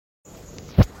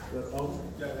That's all?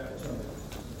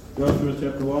 Joshua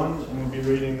chapter 1, and we'll be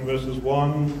reading verses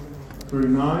 1 through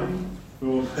 9.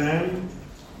 We'll stand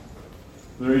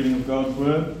for the reading of God's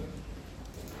Word.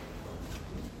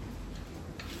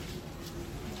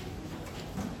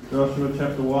 Joshua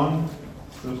chapter 1,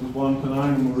 verses 1 to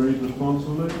 9, and we'll read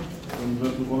responsively. From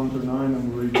verses 1 to 9,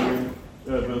 and we'll read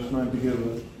verse 9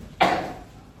 together.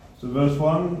 So verse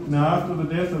 1, Now after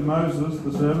the death of Moses,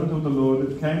 the servant of the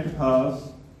Lord, it came to pass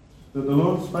that the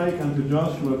Lord spake unto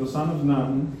Joshua the son of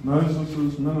Nun,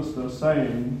 Moses' minister,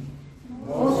 saying,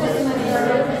 Moses my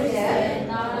servant is dead,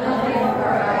 now therefore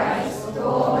arise,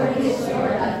 go over this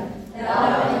Jordan,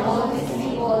 thou and all this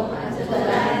people, unto the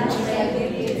land which I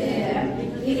give you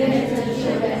them, even to the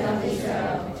children of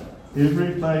Israel.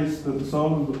 Every place that the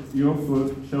sole of your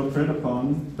foot shall tread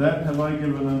upon, that have I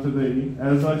given unto thee,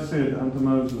 as I said unto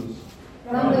Moses.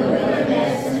 From the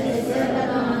wilderness and the desert of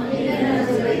Lebanon, even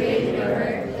unto the great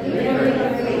river, the river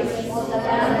of grace, all the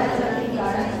land of the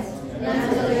gardens, and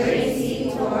unto the great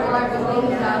sea, toward the going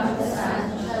down of the sun,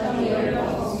 shall be your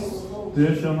coast.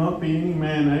 There shall not be any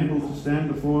man able to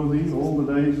stand before thee all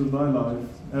the days of thy life.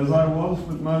 As I was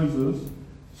with Moses,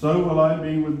 so will I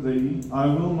be with thee. I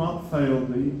will not fail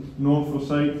thee, nor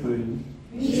forsake thee.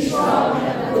 Be strong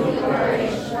and of good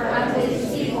courage, for unto these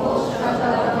people shall the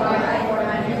Lord provide for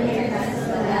an inheritance of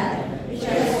the land, which I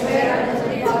swear unto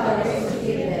their fathers to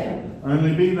give them.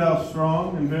 Only be thou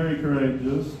strong and very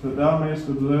courageous, that thou mayest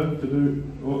observe to do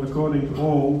according to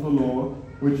all the law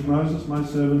which Moses my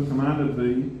servant commanded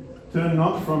thee. Turn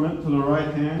not from it to the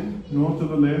right hand, nor to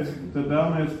the left, that thou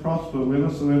mayest prosper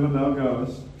whithersoever thou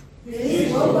goest.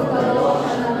 This book of the law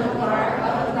shall not depart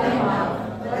out of thy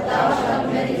mouth, but thou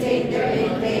shalt meditate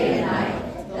therein day and night,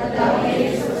 that thou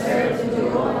mayest observe to do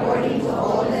according to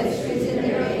all that is written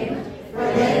therein. For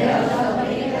then thou shalt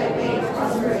make thy way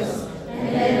prosperous, and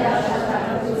then thou shalt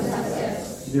have good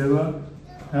success. Together,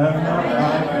 have not I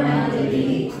commanded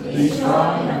thee, be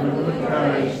strong and of good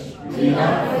courage, be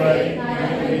not afraid,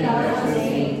 neither be thou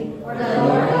dismayed, for the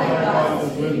Lord thy God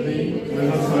is with thee,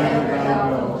 whithersoever thou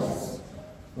goest.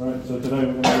 Right, so today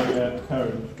we're going to look at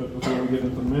courage. But before we get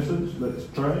into the message, let's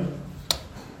pray.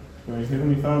 Okay,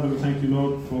 Heavenly Father, we thank you,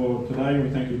 Lord, for today. We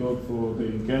thank you, Lord, for the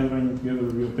gathering together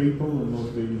of your people, and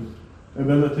Lord, the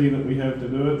ability that we have to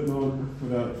do it, Lord,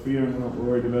 without fear, and we're not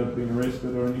worried about being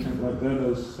arrested or anything like that,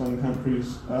 as some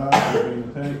countries are being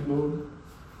attacked, Lord.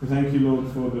 We thank you,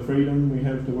 Lord, for the freedom we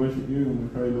have to worship you, and we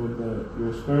pray, Lord, that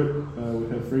your Spirit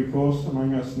would have free course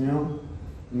among us now,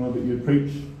 and Lord, that you'd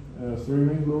preach through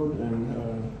me, Lord,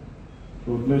 and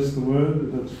Lord, bless the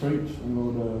word that's preached, and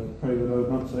Lord, pray that I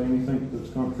would not say anything that's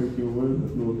contrary to your word,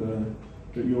 but Lord,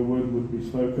 that your word would be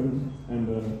spoken, and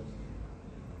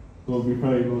Lord, we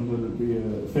pray, Lord, that it be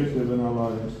effective in our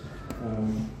lives.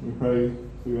 We pray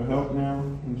for your help now,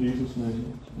 in Jesus'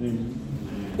 name. Amen.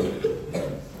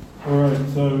 Alright,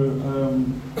 so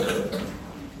I'm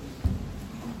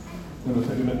going to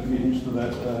take a minute to get used to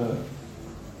that.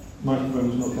 Microphone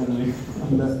is not normally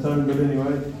on that tone, but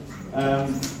anyway.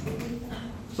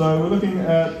 So we're looking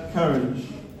at courage.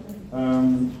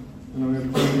 And we're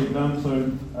going to get done. So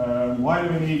why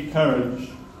do we need courage?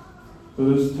 So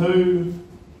there's two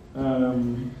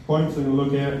points we're going to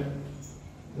look at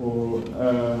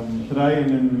today, and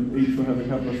then each will have a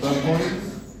couple of sub-points.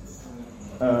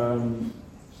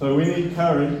 So we need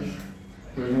courage.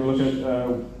 We're going to look at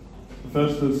the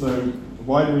first is, so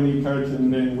why do we need courage,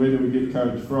 and then where do we get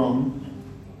courage from?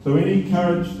 So we need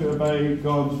courage to obey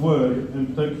God's word, in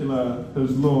particular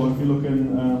his law. If you look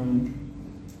in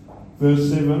verse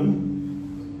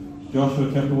 7,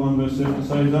 Joshua chapter 1 verse 7, it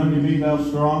says, Only be thou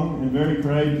strong and very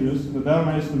courageous, that thou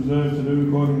mayest observe to do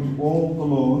according to all the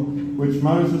law which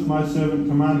Moses my servant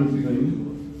commanded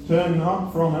thee. Turn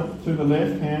not from it to the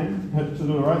left hand, to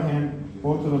the right hand,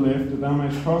 or to the left, that thou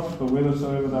mayest prosper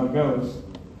whithersoever thou goest.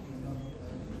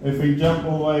 If we jump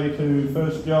all the way to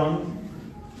 1 John,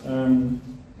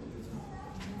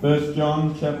 1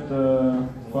 John chapter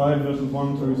 5 verses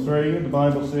 1 through 3, the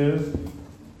Bible says,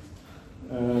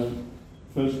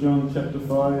 1 John chapter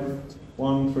 5,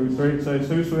 1 through 3, it says,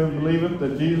 Whosoever believeth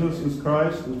that Jesus is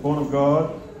Christ is born of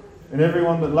God, and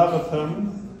everyone that loveth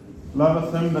him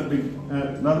that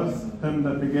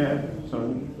begat,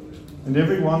 and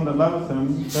everyone that loveth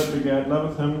him that begat,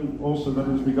 loveth him also that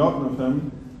is begotten of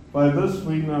him. By this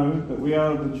we know that we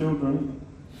are the children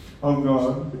of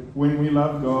God, when we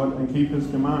love God and keep his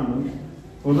commandments.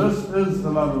 For this is the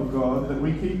love of God, that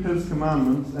we keep his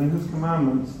commandments, and his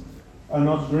commandments are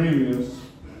not grievous.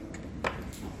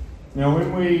 Now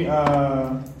when we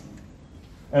are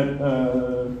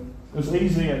it's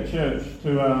easy at church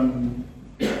to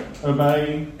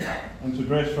obey and to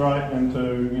dress right and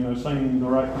to sing the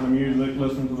right kind of music,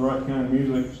 listen to the right kind of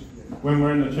music when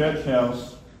we're in the church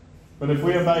house. But if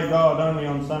we obey God only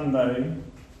on Sunday,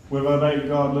 we've obeyed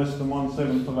God less than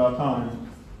 1/7 of our time.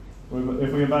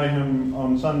 If we obey Him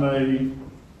on Sunday,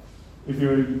 if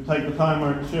you take the time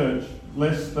we're at church,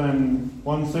 less than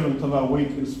 1/7 of our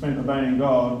week is spent obeying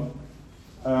God.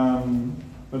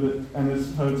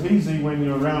 So it's easy when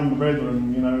you're around the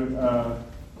brethren.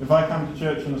 If I come to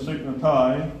church in a suit and a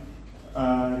tie,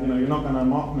 you're not going to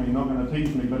mock me, you're not going to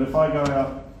tease me. But if I go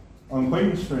out on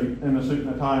Queen Street in a suit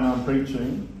and a tie and I'm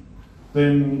preaching,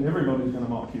 then everybody's going to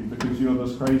mock you because you're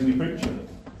this crazy preacher.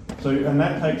 And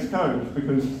that takes courage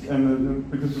because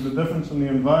of the difference in the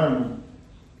environment.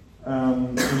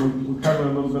 And we'll cover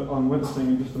a little bit on witnessing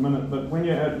in just a minute. But when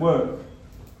you're at work,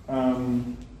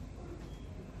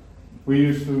 we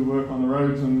used to work on the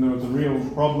roads, and there was a real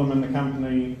problem in the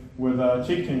company with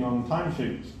cheating on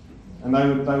timesheets. And they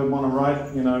would want to write,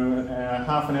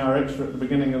 half an hour extra at the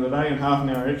beginning of the day and half an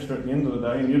hour extra at the end of the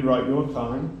day, and you'd write your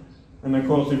time. And of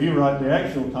course, if you write the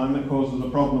actual time, that causes a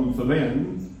problem for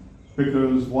them,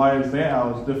 because why is their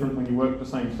hours different when you work the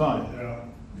same site? Yeah.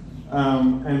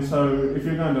 And so if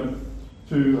you're going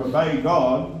to obey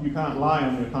God, you can't lie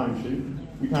on your timesheet.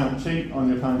 You can't cheat on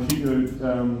your timesheet.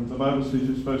 The Bible says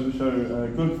you're supposed to show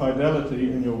good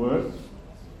fidelity in your work.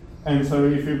 And so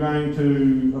if you're going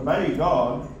to obey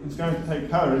God, it's going to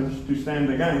take courage to stand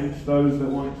against those that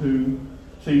want to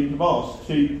cheat the boss,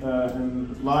 cheat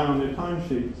and lie on their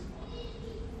timesheets.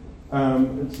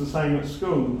 It's the same at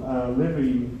school.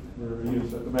 Levy, there he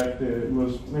is at the back there,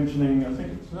 was mentioning, I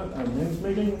think it's a men's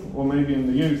meeting, or maybe in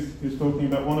the youth, he's talking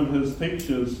about one of his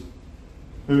teachers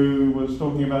who was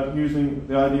talking about using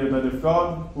the idea that if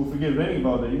God will forgive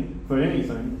anybody for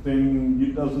anything, then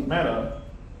it doesn't matter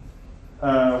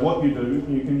what you do.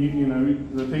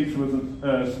 The teacher was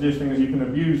suggesting that you can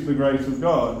abuse the grace of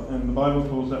God, and the Bible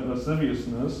calls that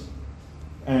lasciviousness.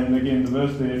 And again, the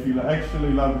verse there, if you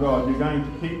actually love God, you're going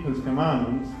to keep His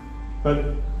commandments.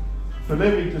 But for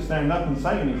Levy to stand up and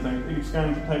say anything, it's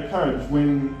going to take courage.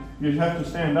 When you have to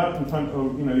stand up in front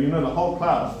of, the whole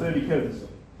class, 30 kids,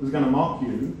 is going to mock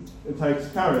you, it takes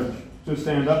courage to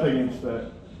stand up against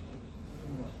that.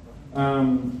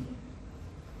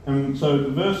 And so the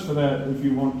verse for that, if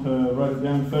you want to write it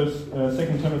down,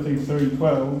 2 Timothy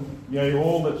 3:12, yea,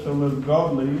 all that shall live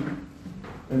godly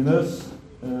in this...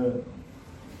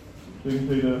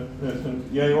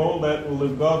 yea, all that will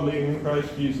live godly in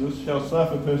Christ Jesus shall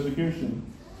suffer persecution.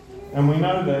 And we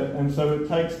know that, and so it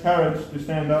takes courage to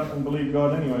stand up and believe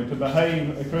God anyway. To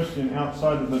behave a Christian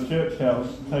outside of the church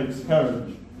house takes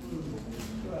courage.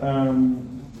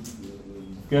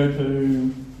 Go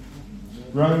to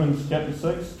Romans chapter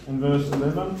 6 and verse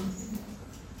 11.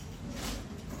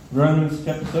 Romans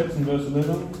chapter 6 and verse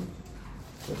 11.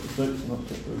 Chapter 6, not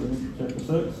chapter 11, chapter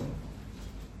 6.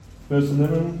 Verse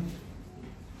 11.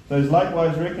 Those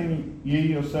likewise reckon ye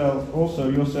yourselves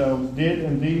dead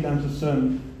indeed unto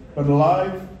sin, but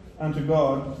alive unto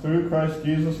God through Christ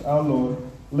Jesus our Lord.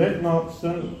 Let not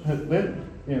sin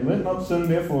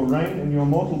therefore reign in your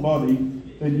mortal body,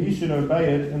 that ye should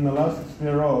obey it in the lusts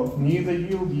thereof. Neither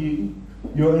yield ye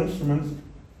your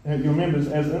members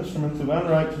as instruments of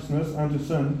unrighteousness unto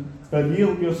sin, but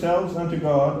yield yourselves unto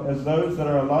God as those that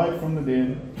are alive from the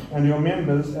dead, and your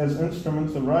members as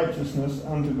instruments of righteousness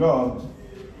unto God.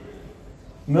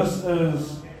 And this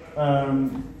is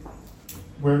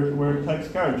where it takes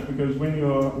courage, because when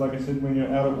you're, like I said, when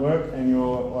you're out at work and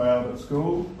or out at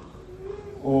school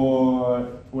or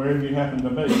wherever you happen to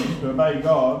be, to obey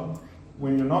God,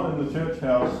 when you're not in the church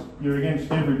house, you're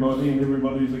against everybody and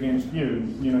everybody's against you.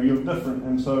 You're different,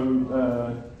 and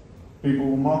so people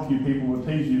will mock you, people will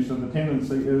tease you. So the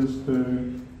tendency is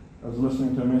to, I was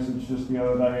listening to a message just the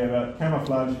other day about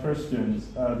camouflage Christians.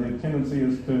 Their tendency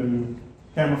is to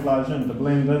camouflage in, to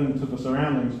blend into the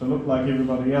surroundings, to look like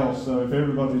everybody else. So if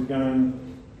everybody's going,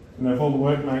 if all the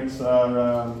workmates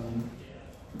are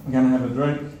going to have a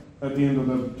drink at the end of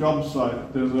the job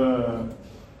site,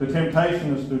 the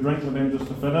temptation is to drink with them just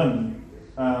to fit in.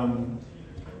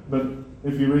 But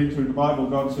if you read through the Bible,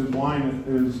 God says wine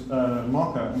is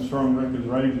mocker and strong drink is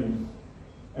raging.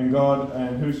 And God,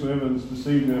 and whosoever is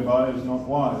deceived thereby is not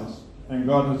wise. And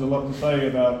God has a lot to say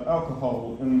about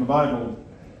alcohol in the Bible.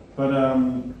 But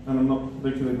and I'm not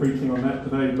particularly preaching on that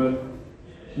today, but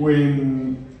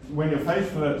when you're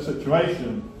faced with that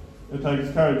situation, it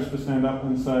takes courage to stand up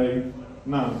and say,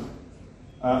 no.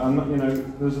 I'm not,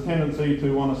 there's a tendency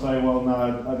to want to say, well,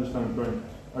 no, I just don't drink.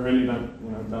 I really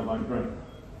don't like drink.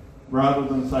 Rather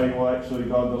than say, well, actually,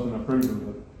 God doesn't approve of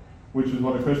it, which is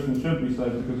what a Christian should be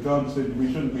saying, because God said we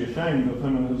shouldn't be ashamed of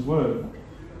Him and His Word.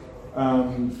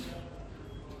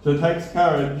 So it takes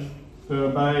courage to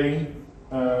obey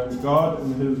God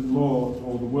and His law,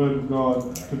 or the Word of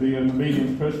God, to be an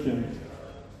obedient Christian.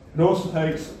 It also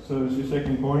takes, so as your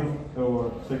second point,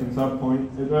 or second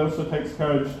sub-point, it also takes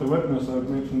courage to witness. I've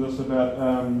mentioned this about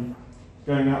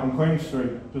going out on Queen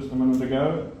Street just a minute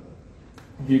ago.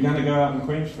 If you're going to go out on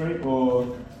Queen Street,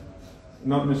 or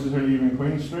not necessarily even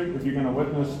Queen Street, if you're going to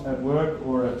witness at work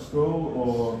or at school,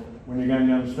 or when you're going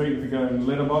down the street, if you're going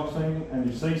letterboxing and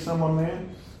you see someone there,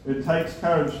 it takes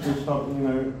courage to stop,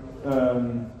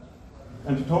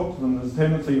 and to talk to them. There's a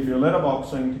tendency, if you're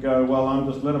letterboxing, to go, well, I'm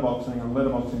just letterboxing.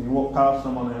 You walk past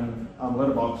someone and I'm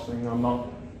letterboxing. I'm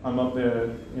not there,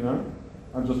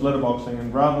 I'm just letterboxing.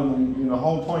 And rather than, the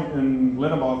whole point in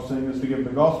letterboxing is to give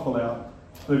the gospel out.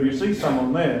 So if you see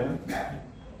someone there,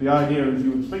 the idea is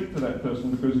you would speak to that person,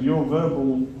 because you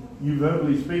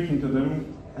verbally speaking to them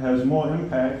has more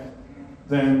impact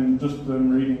than just them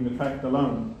reading the tract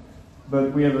alone.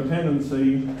 But we have a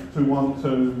tendency to want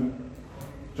to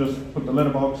just put the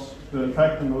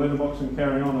tract in the letterbox and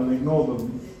carry on and ignore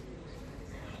them,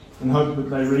 and hope that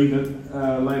they read it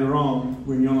later on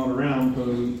when you're not around for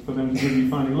them to give you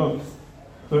funny looks.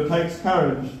 So it takes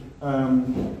courage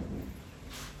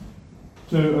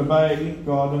to obey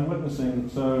God in witnessing.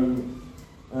 So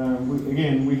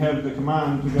we have the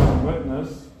command to go and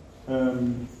witness,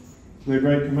 the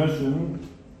Great Commission.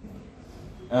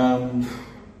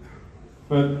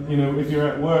 But if you're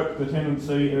at work, the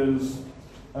tendency is,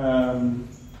 and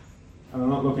I'm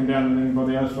not looking down at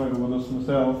anybody. I struggle with this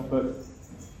myself, but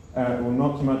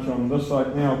not so much on this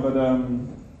site now. But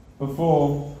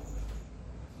before,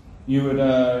 you would,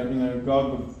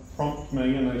 God would prompt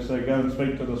me, and they'd say, "Go and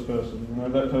speak to this person.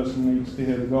 That person needs to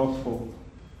hear the gospel."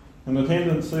 And the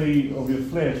tendency of the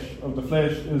flesh,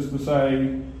 is to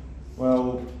say,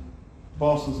 "Well,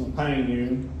 boss isn't paying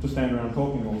you to stand around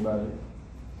talking all day."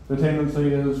 The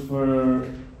tendency is for,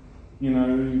 you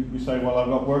say, "Well, I've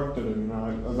got work to do.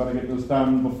 I've got to get this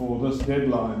done before this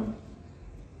deadline."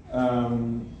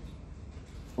 And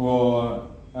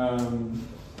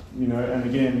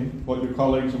again, what your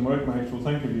colleagues and workmates will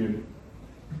think of you.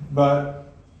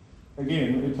 But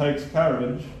again, it takes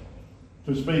courage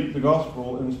to speak the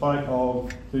gospel in spite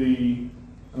of and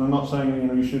I'm not saying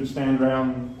you should stand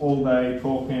around all day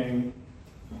talking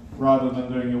rather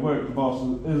than doing your work. The boss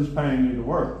is paying you to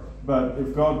work. But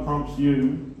if God prompts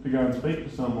you to go and speak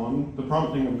to someone, the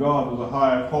prompting of God is a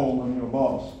higher call than your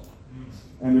boss.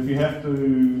 And if you have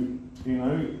to,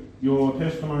 your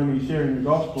testimony sharing the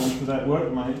gospel to that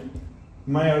workmate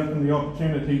may open the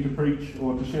opportunity to preach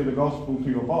or to share the gospel to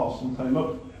your boss and say,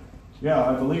 "Look, yeah,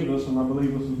 I believe this, and I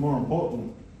believe this is more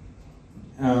important."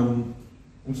 And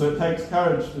so it takes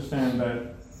courage to stand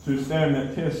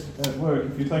that test at work.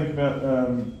 If you think about,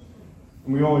 and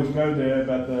we always go there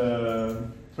about the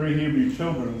 3 Hebrew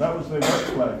children, that was their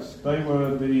workplace. They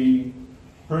were the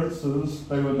princes,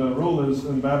 they were the rulers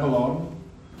in Babylon,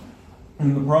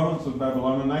 in the province of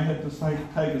Babylon, and they had to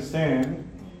take a stand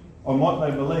on what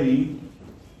they believed,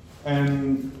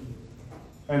 and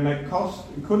it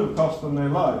could have cost them their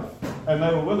life, and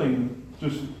they were willing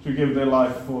just to give their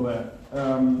life for that.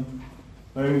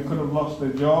 They could have lost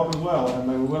their job as well, and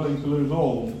they were willing to lose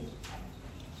all.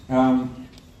 And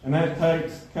that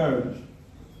takes courage.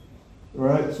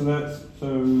 Right? So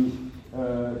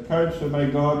courage to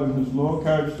obey God and His law,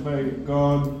 courage to obey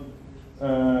God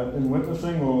in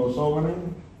witnessing or soul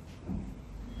winning.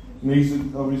 And these are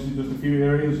obviously just a few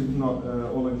areas, it's not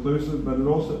all inclusive, but it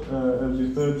also, as your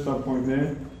third sub-point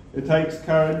there, it takes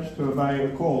courage to obey a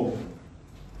call.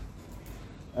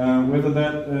 Whether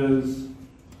that is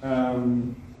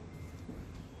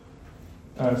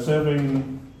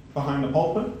serving behind the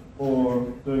pulpit, or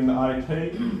doing the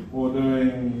IT, or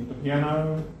doing the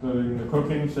piano, doing the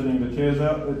cooking, setting the chairs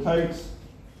out, it takes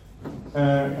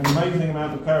an amazing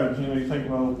amount of courage. You think,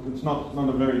 well, it's not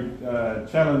a very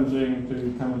challenging to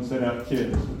come and set out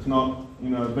chairs. It's not,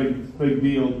 a big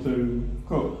deal to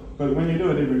cook. But when you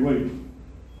do it every week,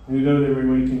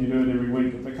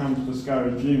 it becomes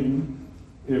discouraging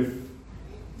if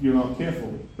you're not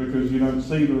careful, because you don't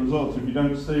see the results. If you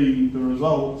don't see the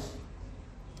results,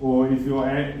 or if your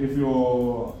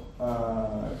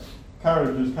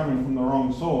courage is coming from the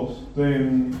wrong source,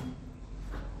 then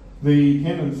the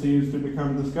tendency is to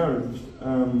become discouraged.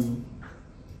 And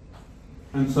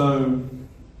so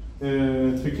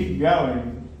to keep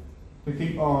going, to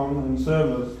keep on in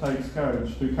service takes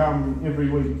courage. To come every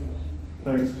week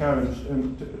takes courage,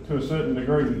 and to a certain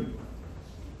degree.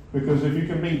 Because if you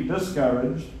can be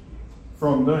discouraged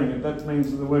from doing it, that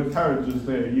means that the word courage is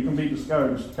there. You can be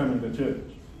discouraged coming to church.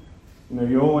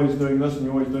 You're always doing this and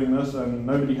you're always doing this, and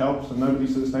nobody helps and nobody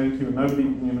says thank you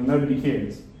and nobody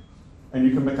cares. and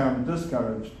you can become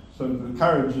discouraged. So the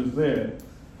courage is there.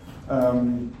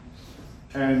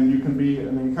 And you can be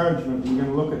an encouragement. We're going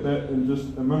to look at that in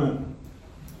just a minute.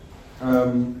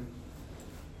 And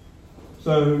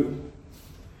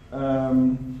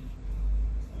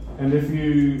if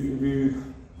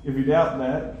you doubt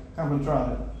that, come and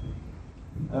try it.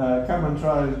 Come and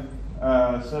try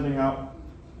setting up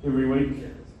every week,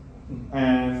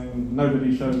 and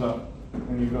nobody shows up,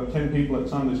 and you've got 10 people at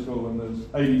Sunday school, and there's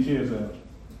 80 chairs out.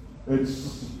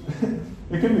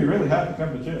 It can be really hard to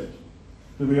come to church,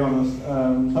 to be honest.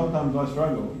 Sometimes I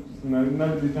struggle.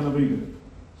 Nobody's going to be there.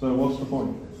 So what's the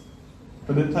point?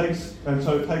 But it takes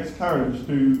courage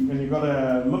and you've got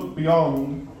to look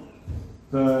beyond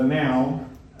the now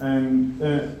and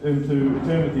into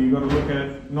eternity. You've got to look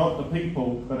at not the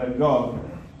people, but at God.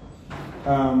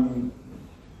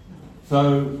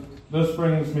 So this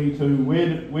brings me to where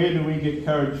do we get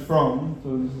courage from?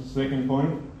 So this is the second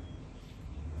point.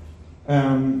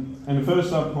 And the first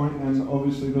sub-point, and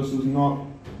obviously this is not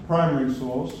primary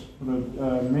source, but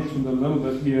I've mentioned a little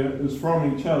bit here, is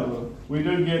from each other. We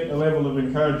do get a level of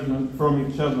encouragement from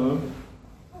each other.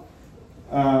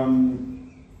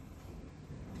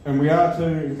 And we are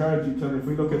to encourage each other. If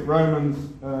we look at Romans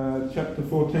chapter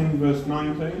 14, verse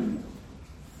 19.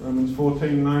 Romans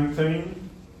 14:19.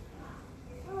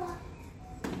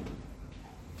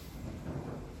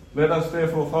 Let us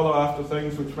therefore follow after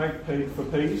things which make for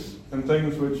peace, and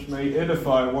things which may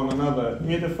edify one another.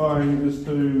 Edifying is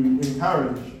to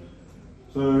encourage.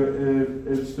 So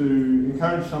it's to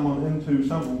encourage someone into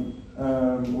something,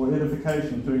 or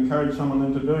edification, to encourage someone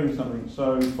into doing something.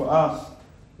 So for us,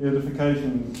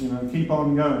 edification, keep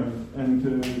on going, and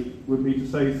would be to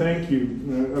say thank you.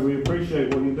 We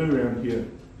appreciate what you do around here.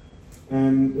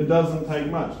 And it doesn't take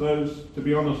much. Those, to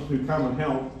be honest, who come and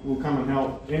help will come and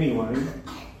help anyway.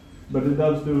 But it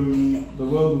does do the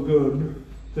world of good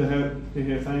to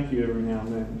hear thank you every now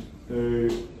and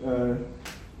then,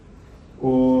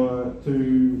 or to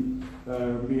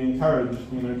be encouraged.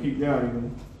 Keep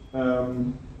going.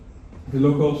 If you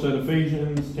look also at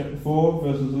Ephesians chapter 4,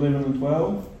 verses 11 and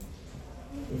 12.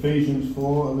 Ephesians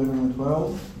 4, 11 and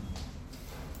 12.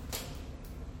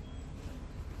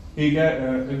 He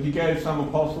gave some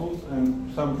apostles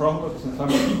and some prophets and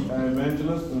some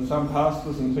evangelists and some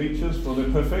pastors and teachers for the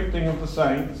perfecting of the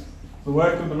saints, the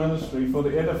work of the ministry, for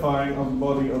the edifying of the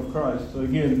body of Christ. So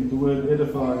again, the word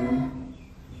edifying.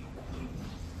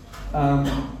 But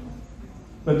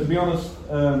to be honest,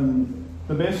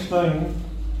 the best thing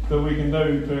that we can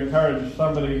do to encourage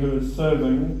somebody who is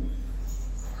serving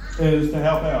is to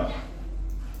help out.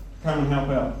 Come and help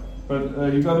out.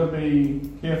 But you've got to be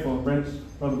careful.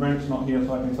 Brother Brent's not here,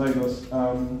 so I can say this.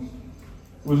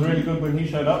 It was really good when he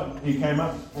showed up. He came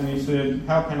up and he said,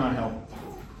 "How can I help?"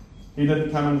 He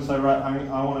didn't come and say, "Right,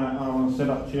 I want to set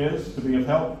up chairs to be of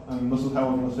help, and this is how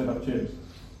I'm going to set up chairs."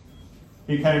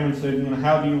 He came and said,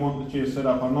 "How do you want the chairs set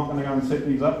up? I'm not going to go and set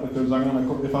these up because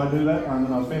if I do that, I'm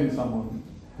going to offend someone."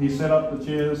 He set up the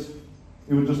chairs.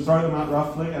 He would just throw them out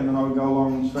roughly, and then I would go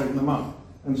along and straighten them up.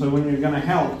 And so when you're going to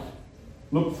help,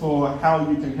 look for how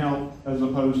you can help as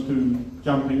opposed to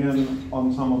jumping in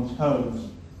on someone's toes.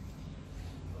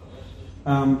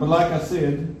 But like I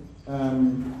said,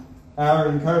 our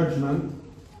encouragement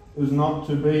is not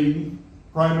to be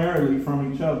primarily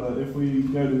from each other. If we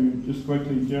go to just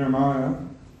quickly Jeremiah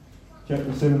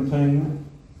chapter 17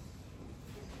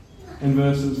 in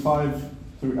verses 5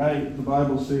 through 8, the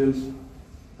Bible says,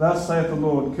 "Thus saith the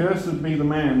Lord, Cursed be the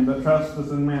man that trusteth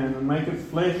in man, and maketh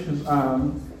flesh his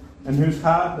arm, and whose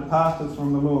heart departeth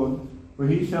from the Lord. For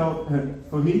he shall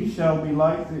be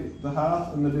like the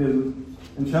hearth in the desert,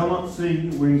 and shall not see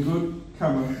when good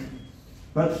cometh,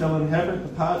 but shall inhabit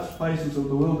the parched places of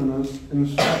the wilderness, in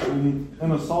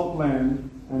a salt land,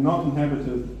 and not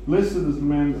inhabited. Blessed is the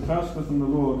man that trusteth in the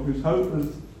Lord, whose hope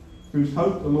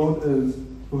the Lord is.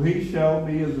 For he shall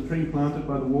be as a tree planted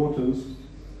by the waters,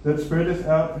 that spreadeth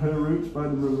out her roots by the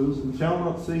rivers, and shall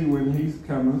not see when heat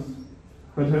cometh,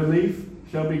 but her leaf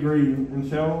shall be green, and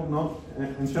shall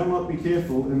not be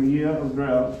careful in the year of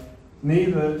drought,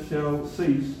 neither shall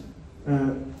cease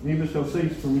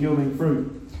from yielding fruit."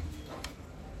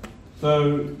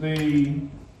 So we're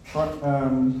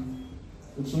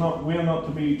not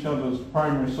to be each other's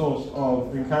primary source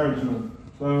of encouragement.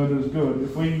 So it is good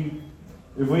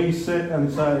if we sit and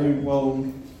say, "Well,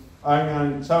 I'm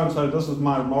going so and so. This is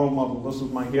my role model. This is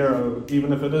my hero."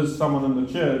 Even if it is someone in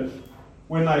the church,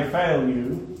 when they fail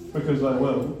you, because they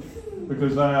will,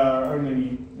 because they are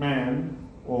only man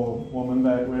or woman,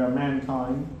 that we are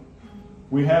mankind.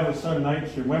 We have a sin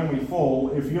nature. When we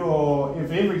fall, if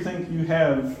everything you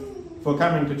have for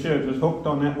coming to church is hooked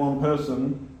on that one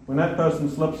person, when that person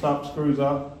slips up, screws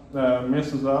up,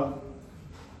 messes up,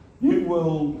 you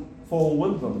will fall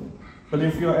with them. But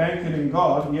if you're anchored in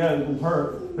God, yeah, it will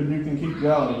hurt, but you can keep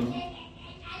going.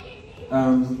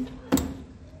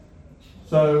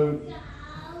 So,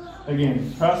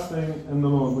 again, trusting in the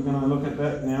Lord. We're going to look at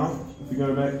that now. If you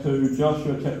go back to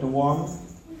Joshua chapter 1,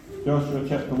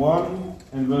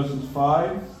 and verses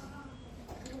 5.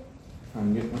 Try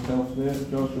and get myself there.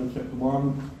 Joshua chapter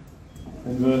 1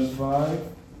 and verse 5.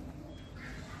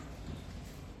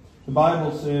 The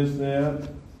Bible says there,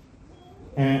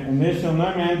 and there shall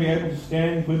no man be able to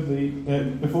stand with thee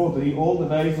before thee all the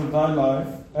days of thy life.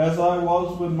 As I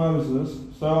was with Moses,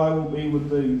 so I will be with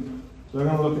thee. So we're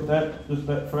going to look at that, just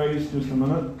that phrase, just a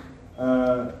minute.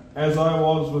 As I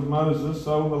was with Moses,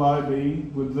 so will I be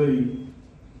with thee.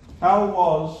 How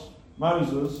was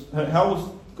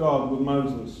God with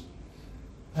Moses?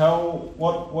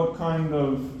 What kind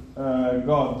of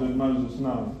God did Moses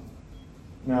know?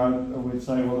 Now, we'd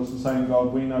say, well, it's the same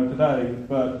God we know today,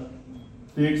 but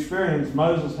the experience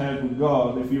Moses had with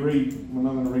God, if you read, we're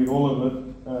not going to read all of it,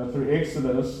 through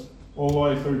Exodus, all the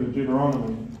way through to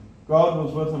Deuteronomy, God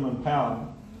was with him in power.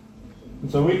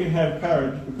 And so we can have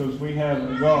courage because we have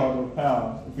a God of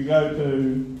power. If you go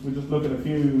to, we just look at a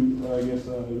few, I guess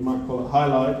you might call it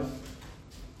highlights,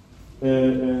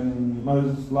 in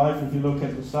Moses' life. If you look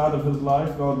at the start of his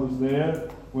life, God was there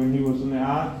when he was in the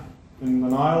ark in the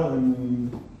Nile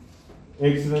in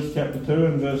Exodus chapter 2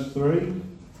 and verse 3.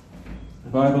 The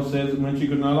Bible says that when she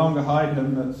could no longer hide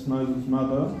him, that's Moses'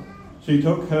 mother, she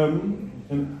took for him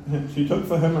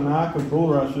an ark of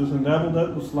bulrushes and dabbled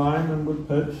it with slime and with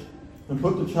pitch, and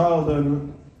put the child therein,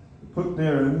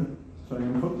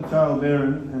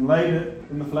 and laid it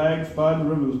in the flags by the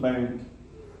river's bank.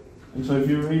 And so if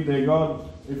you read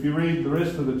the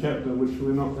rest of the chapter, which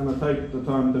we're not going to take the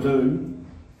time to do,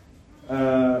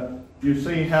 you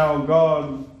see how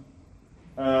God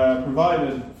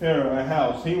provided Pharaoh a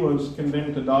house. He was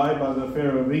condemned to die by the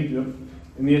Pharaoh of Egypt,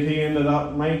 and yet he ended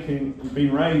up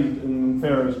being raised in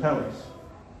Pharaoh's palace.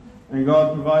 And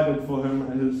God provided for him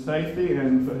his safety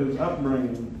and for his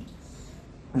upbringing.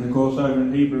 And of course, over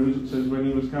in Hebrews, it says when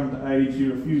he was come to age, he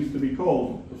refused to be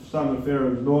called the son of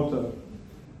Pharaoh's daughter.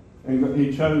 And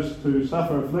he chose to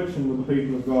suffer affliction with the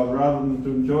people of God rather than to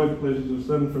enjoy the pleasures of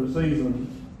sin for a season.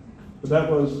 But that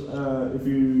was,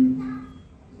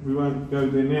 we won't go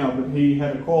there now, but he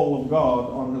had a call of God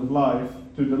on his life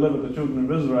to deliver the children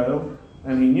of Israel,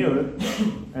 and he knew it.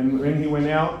 And when he went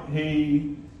out,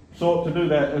 he sought to do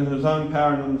that in his own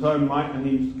power and in his own might, and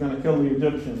he's going to kill the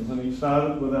Egyptians. And he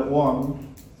started with that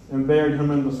one and buried him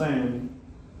in the sand.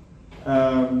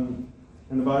 And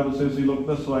the Bible says he looked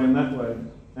this way and that way,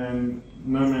 and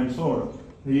no man saw it.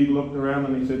 He looked around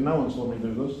and he said, no one saw me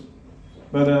do this.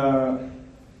 But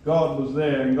God was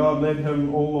there, and God led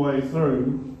him all the way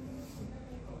through.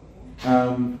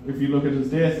 If you look at his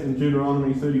death in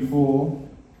Deuteronomy 34,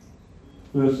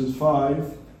 verses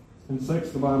 5 and 6,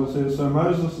 the Bible says, So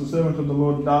Moses, the servant of the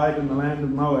Lord, died in the land of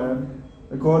Moab,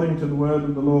 according to the word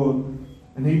of the Lord.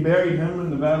 And he buried him in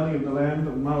the valley of the land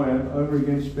of Moab, over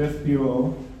against Beth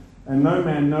Peor, and no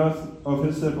man knoweth of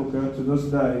his sepulchre to this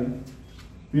day.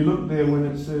 If you look there when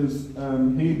it says,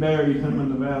 he buried him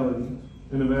in a valley,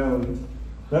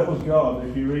 that was God.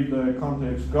 If you read the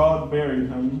context, God buried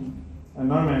him, and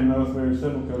no man knoweth where his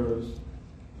sepulchre is.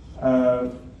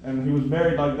 And he was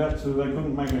buried like that so they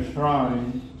couldn't make a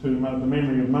shrine to the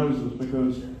memory of Moses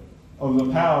because of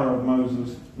the power of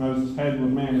Moses had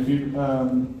with man. If you,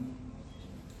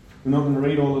 we're not going to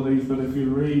read all of these, but if you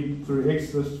read through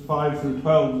Exodus 5 through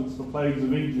 12, it's the plagues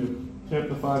of Egypt,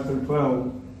 chapter 5 through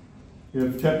 12. You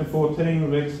have chapter 14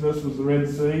 of Exodus was the Red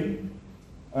Sea,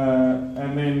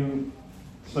 and then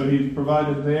so he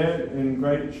provided there in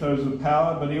great shows of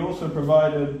power, but he also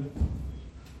provided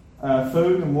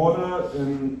food and water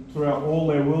throughout all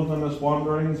their wilderness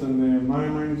wanderings and their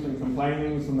murmurings and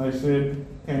complainings, and they said,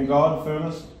 can God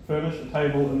furnish a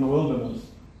table in the wilderness?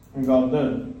 And God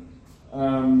did.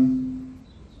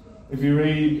 If you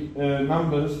read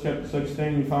Numbers chapter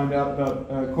 16, you find out about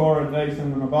Korah,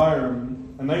 Dathan, and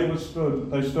Abiram, and they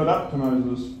stood up to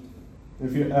Moses.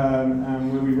 If you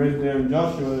when we read there in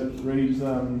Joshua, it reads,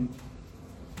 no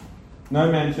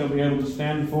man shall be able to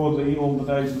stand before thee all the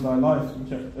days of thy life,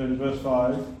 in verse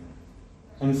 5.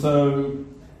 And so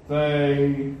that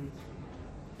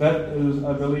is,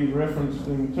 I believe, referenced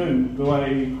into the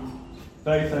way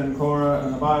Dathan, Korah,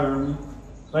 and Abiram,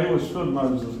 they withstood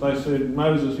Moses. They said,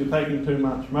 Moses, you're taking too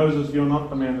much. Moses, you're not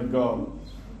the man of God.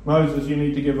 Moses, you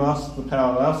need to give us the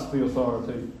power, us the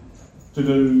authority to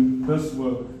do this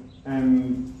work.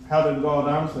 And how did God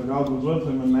answer? God was with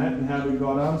him in that, and how did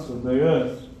God answer? The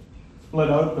earth split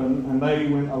open and they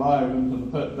went alive into the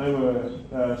pit. They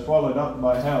were swallowed up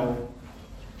by hell.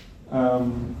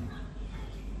 And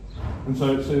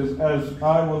so it says, as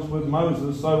I was with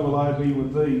Moses, so will I be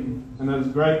with thee. And as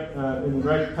in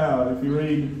great power. If you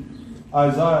read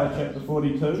Isaiah chapter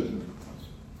 42,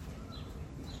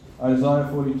 Isaiah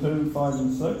 42, 5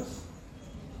 and 6.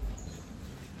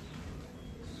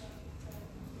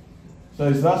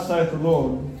 Says, thus saith the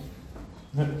Lord,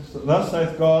 thus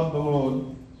saith God the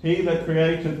Lord, He that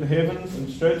created the heavens and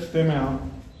stretched them out,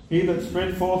 He that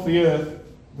spread forth the earth,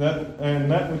 and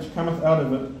that which cometh out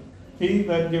of it, He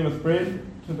that giveth bread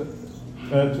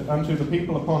unto the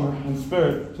people upon it, and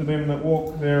spirit to them that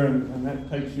walk therein. And that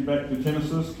takes you back to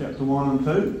Genesis chapter 1 and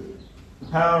 2. The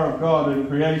power of God in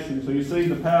creation. So you see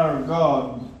the power of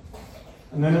God.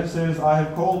 And then it says, I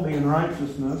have called thee in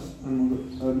righteousness.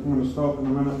 And I'm going to stop in a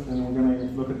minute and we're going to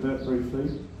look at that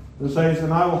briefly. It says,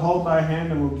 and I will hold thy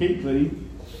hand and will keep thee,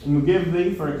 and will give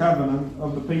thee for a covenant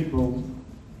of the people,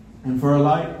 and for a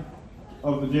light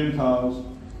of the Gentiles.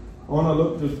 I want to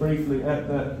look just briefly at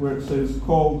that where it says,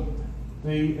 called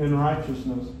thee in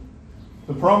righteousness.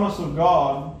 The promise of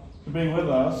God to be with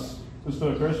us is to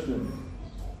a Christian,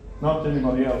 not to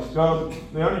anybody else. God,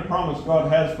 the only promise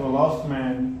God has for a lost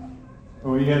man,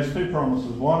 or He has two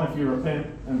promises. One, if you repent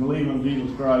and believe in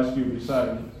Jesus Christ, you'll be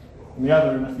saved. And the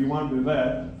other, and if you won't do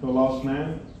that to a lost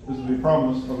man, is the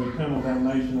promise of eternal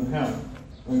damnation in hell.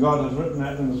 And God has written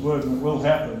that in His Word, and it will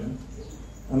happen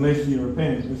unless you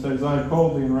repent. It says, I have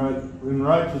called thee in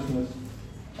righteousness.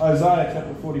 Isaiah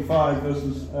chapter 45,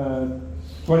 verses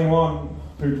 21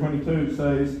 through 22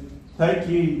 says, take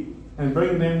ye and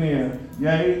bring them near.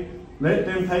 Yea, let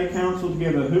them take counsel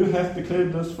together. Who hath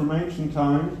declared this from ancient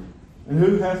times? And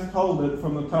who hath told it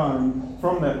from that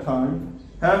time?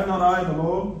 Have not I the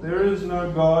Lord? There is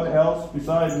no God else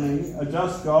beside me, a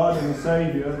just God and a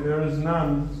Saviour. There is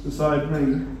none beside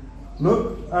me.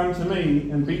 Look unto me,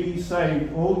 and be ye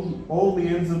saved, all the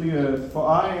ends of the earth. For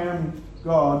I am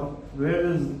God,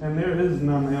 there is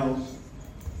none else.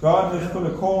 God has put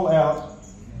a call out,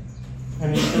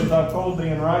 and He says, I called thee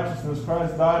in righteousness.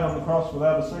 Christ died on the cross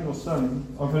without a single sin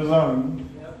of His own.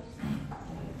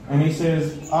 And He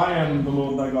says, I am the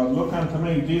Lord thy God. Look unto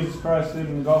me. Jesus Christ said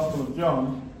in the Gospel of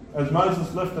John, as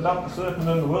Moses lifted up the serpent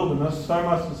in the wilderness, so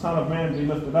must the Son of Man be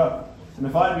lifted up. And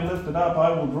if I be lifted up,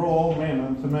 I will draw all men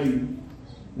unto me. And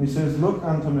He says, look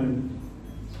unto me.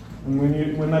 And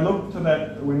when they looked to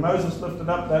that, when Moses lifted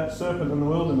up that serpent in the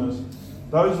wilderness,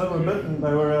 those that were bitten,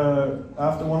 they were,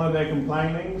 after one of their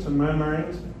complainings and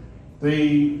murmurings,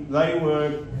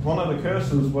 one of the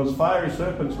curses was fiery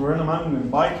serpents were in among them,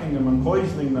 biting them and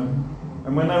poisoning them.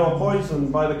 And when they were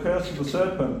poisoned by the curse of the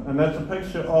serpent, and that's a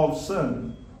picture of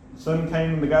sin. Sin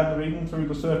came in the Garden of Eden through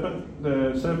the serpent.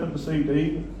 The serpent deceived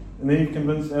Eve, and Eve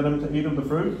convinced Adam to eat of the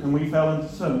fruit, and we fell into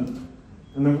sin.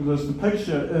 And the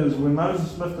picture is, when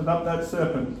Moses lifted up that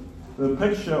serpent, the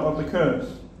picture of the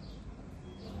curse.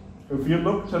 If you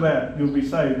look to that, you'll be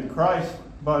saved. Christ,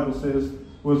 the Bible says,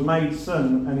 was made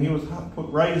sin, and He was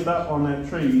raised up on that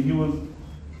tree.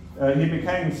 He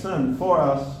became sin for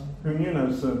us who knew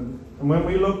no sin. And when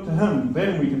we look to Him,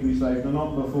 then we can be saved, and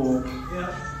not before. Yeah.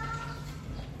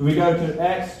 If we go to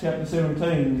Acts chapter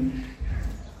 17,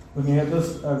 looking at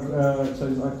this, it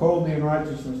says, I called thee in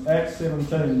righteousness. Acts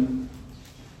 17.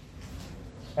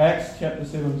 Acts chapter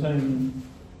 17,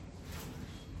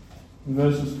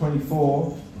 verses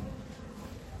 24.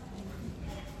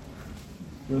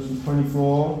 Verses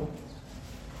 24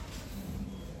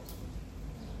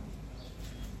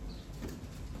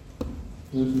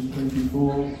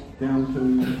 down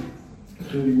to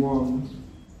 31.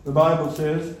 The Bible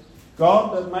says,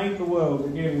 God that made the world,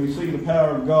 again we see the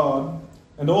power of God,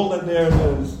 and all that there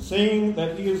is, seeing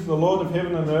that He is the Lord of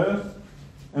heaven and earth,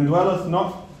 and dwelleth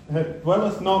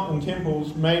not in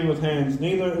temples made with hands,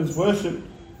 neither is worshipped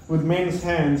with men's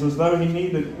hands, as though He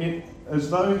needed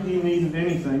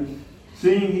anything.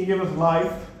 Seeing He giveth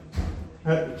life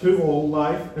to all,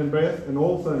 life and breath and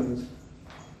all things,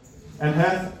 and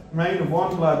hath made of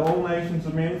one blood all nations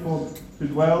of men to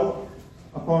dwell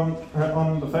on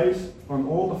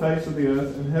all the face of the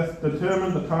earth, and hath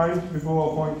determined the times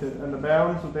before appointed, and the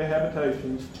bounds of their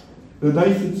habitations, that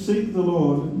they should seek the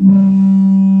Lord.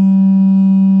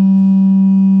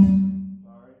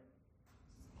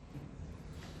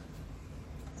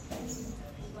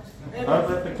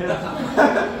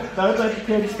 Don't let the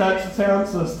kids touch the sound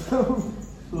system.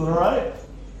 Is it alright?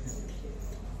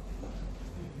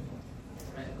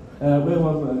 Where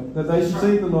was I? That they should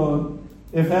seek the Lord,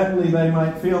 if haply they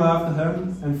might feel after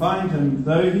Him, and find Him,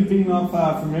 though He be not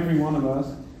far from every one of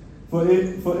us. For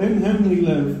in Him we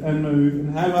live and move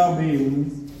and have our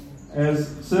being, as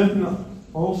certain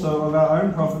also of our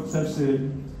own prophets have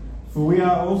said, for we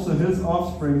are also his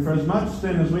offspring. For as much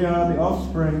then as we are the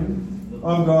offspring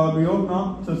of God, we ought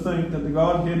not to think that the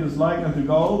Godhead is like unto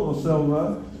gold or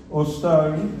silver or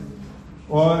stone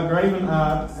or a graven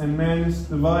art and man's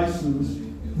devices,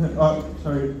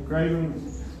 graven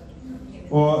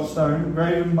or stone,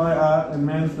 graven by art and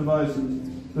man's devices.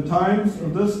 The times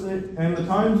of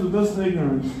this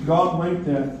ignorance God winked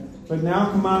at, but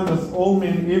now commandeth all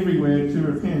men everywhere to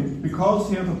repent, because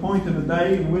he hath appointed a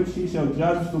day in which he shall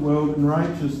judge the world in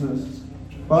righteousness,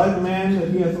 by the man that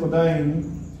he hath ordained,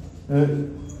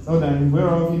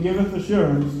 whereof he giveth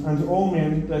assurance unto all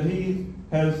men that he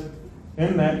has,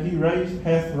 in that he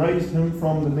hath raised him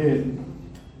from the dead.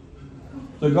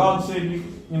 So God said,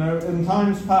 in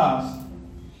times past,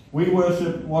 we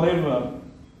worship whatever,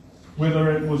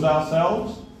 whether it was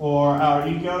ourselves or our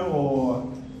ego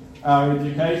or our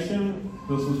education.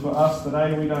 This is for us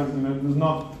today. We don't,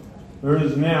 there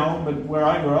is now, but where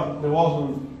I grew up, there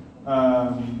wasn't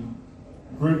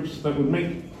groups that would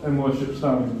meet and worship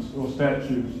stones or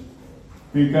statues.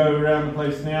 If you go around the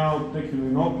place now, particularly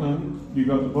in Auckland, you've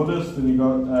got the Buddhists and you've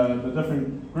got the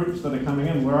different groups that are coming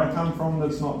in. Where I come from,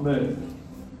 that's not there.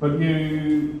 But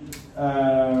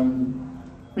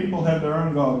people have their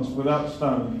own gods without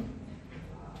stone.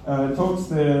 It talks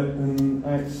there in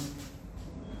Acts,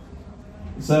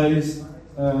 it says,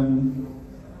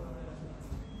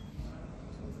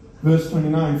 verse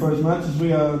 29, for as much as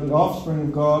we are the offspring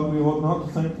of God, we ought not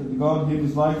to think that the Godhead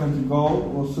is like unto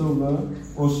gold or silver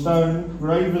or stone,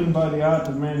 graven by the art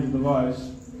of man's device.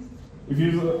 If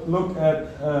you look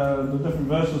at the different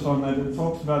verses on that, it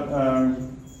talks about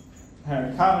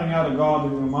carving out a God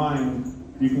in your mind.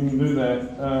 You can do that.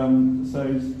 It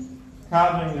says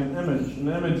carving an image. An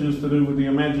image is to do with the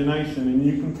imagination, and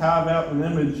you can carve out an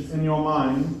image in your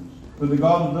mind that the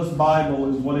God of this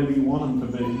Bible is whatever you want him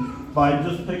to be by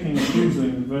just picking and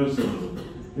choosing verses.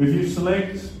 If you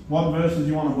select what verses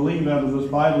you want to believe out of this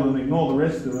Bible and ignore the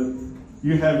rest of it,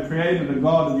 you have created a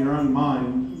God of your own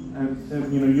mind,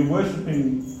 and you're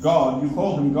worshipping God. You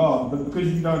call him God, but because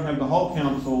you don't have the whole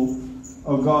counsel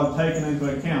of God taken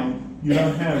into account, you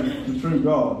don't have the true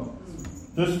God.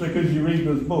 Just because you read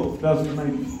this book doesn't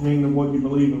mean that what you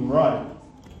believe is right.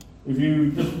 If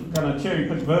you just kind of cherry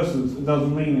pick verses, it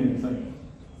doesn't mean anything.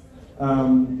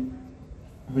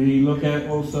 We look at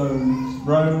also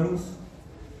Romans,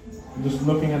 just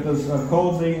looking at this,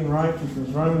 called thee in righteousness.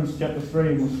 Romans chapter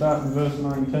 3, we'll start in verse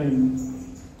 19.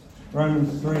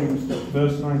 Romans 3,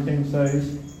 verse 19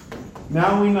 says,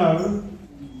 now we know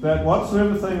that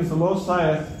whatsoever things the law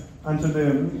saith unto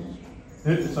them,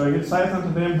 it saith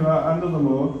unto them who are under the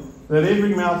law, that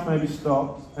every mouth may be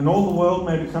stopped, and all the world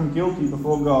may become guilty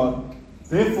before God.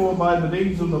 Therefore by the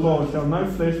deeds of the law shall no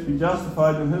flesh be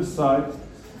justified in his sight,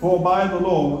 for by the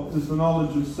law is the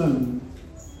knowledge of sin.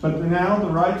 But now the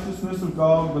righteousness of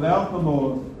God without the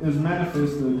law is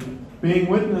manifested, being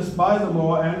witnessed by the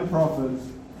law and the prophets,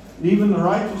 even the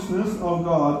righteousness of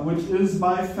God, which is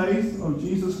by faith of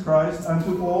Jesus Christ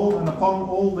unto all and upon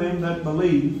all them that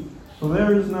believe. For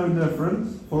there is no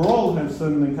difference, for all have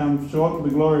sinned and come short of the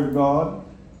glory of God,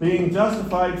 being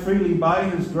justified freely by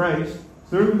his grace,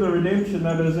 through the redemption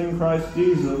that is in Christ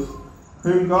Jesus,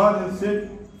 whom God hath set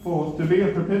forth to be a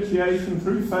propitiation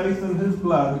through faith in his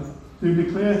blood, to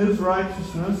declare his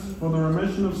righteousness for the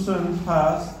remission of sins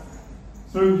past,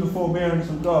 through the forbearance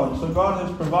of God. So God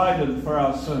has provided for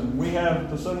our sin. We have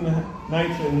the sin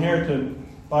nature inherited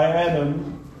by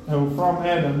Adam, or from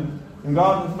Adam, and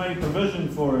God has made provision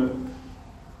for it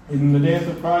in the death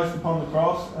of Christ upon the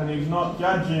cross, and he's not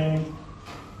judging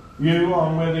you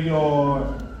on whether you're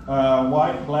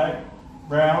white, black,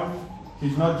 brown.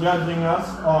 He's not judging us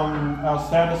on our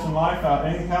status in life, our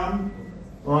income,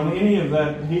 or on any of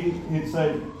that. He'd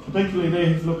say, particularly there,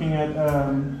 he's looking at,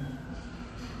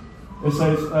 it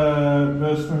says,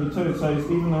 verse 22, it says,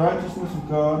 even the righteousness of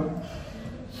God,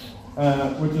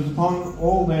 which is upon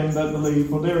all them that believe,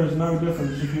 for there is no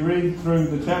difference. If you read through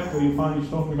the chapter, you find he's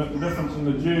talking about the difference in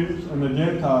the Jews and the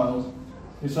Gentiles.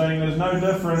 He's saying there's no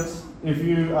difference if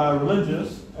you are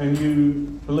religious and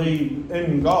you believe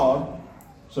in God.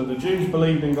 So the Jews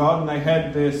believed in God and they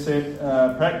had their set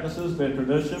practices, their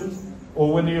traditions,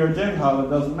 or whether you're a Gentile, it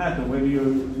doesn't matter. Whether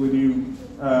you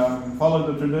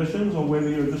follow the traditions or whether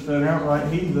you're just an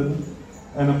outright heathen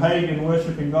and a pagan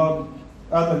worshipping God,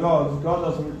 other gods, God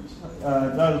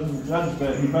doesn't judge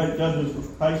that. He judges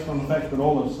based on the fact that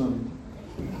all have sinned.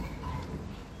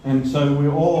 And so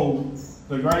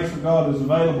the grace of God is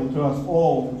available to us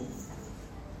all.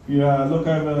 If you look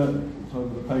over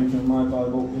the page in my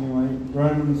Bible anyway,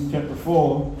 Romans chapter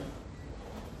 4,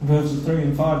 verses 3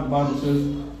 and 5, the Bible says,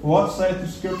 What saith the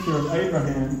Scripture of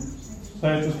Abraham?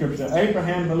 Saith the Scripture,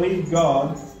 Abraham believed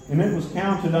God, and it was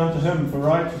counted unto him for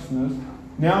righteousness.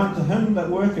 Now unto him that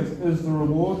worketh is the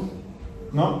reward,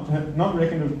 not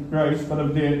reckoned of grace, but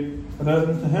of debt. But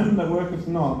unto him that worketh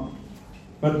not,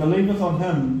 but believeth on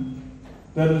him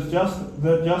that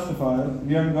justifieth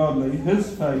the ungodly, his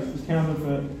faith is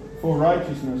counted for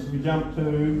righteousness. If you jump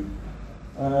to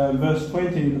verse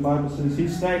 20, the Bible says, He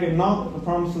staggered not at the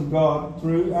promise of God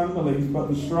through unbelief, but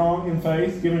was strong in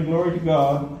faith, giving glory to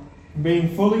God, being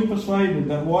fully persuaded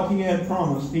that what he had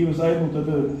promised he was able to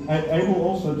do, able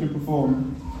also to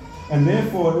perform. And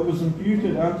therefore it was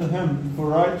imputed unto him for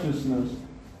righteousness.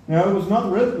 Now it was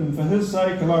not written for his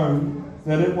sake alone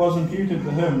that it was imputed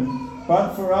to him,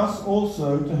 but for us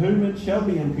also, to whom it shall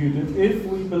be imputed, if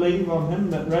we believe on him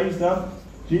that raised up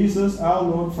Jesus our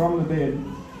Lord from the dead,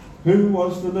 who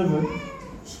was delivered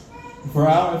for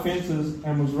our offences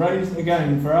and was raised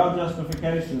again for our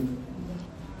justification.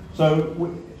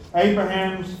 So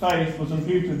Abraham's faith was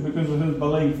imputed because of his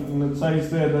belief, and it says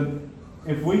there that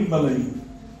if we believe,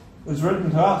 it's written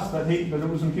to us that it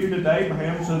was imputed to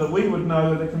Abraham so that we would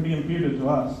know that it can be imputed to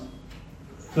us.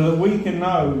 So that we can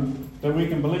know that we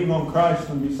can believe on Christ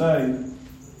and be saved.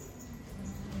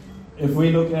 If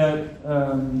we look at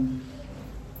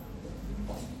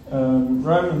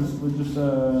Romans, we're just,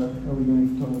 are we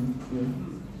going for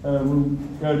time? Yeah. We'll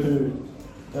go to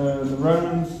the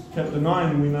Romans chapter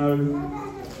 9, we know,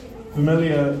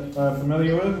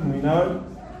 familiar with, and we know,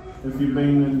 if you've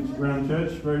been around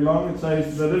church very long, it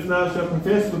says that if thou shalt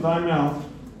confess with thy mouth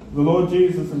the Lord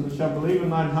Jesus, and shalt believe in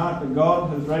thine heart that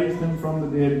God has raised him from the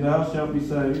dead, thou shalt be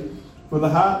saved. For the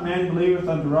heart man believeth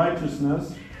unto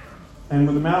righteousness, and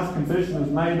with the mouth confession is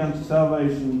made unto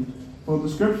salvation. For the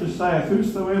Scripture saith,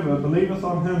 Whosoever believeth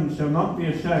on him shall not be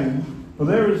ashamed. For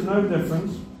there is no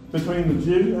difference between the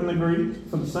Jew and the Greek,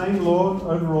 for the same Lord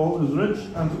over all is rich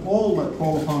unto all that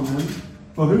call upon him.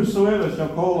 For whosoever shall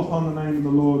call upon the name of the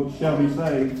Lord shall be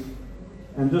saved.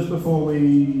 And just before we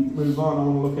move on, I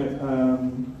want to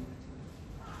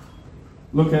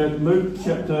look at Luke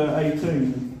chapter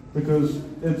 18. Because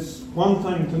it's one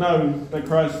thing to know that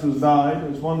Christ has died,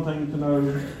 it's one thing to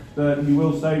know that he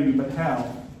will save you, but how?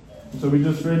 And so we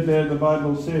just read there, the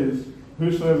Bible says,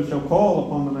 Whosoever shall call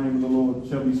upon the name of the Lord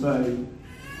shall be saved.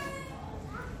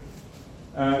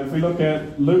 If we look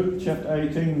at Luke chapter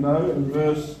 18 though, in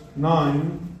verse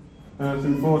 9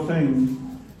 through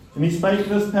 14, and he spake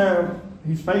this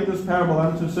parable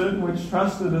unto certain which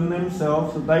trusted in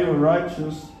themselves that they were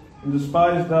righteous and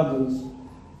despised others.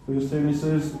 Verse 10, he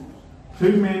says,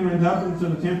 Two men went up into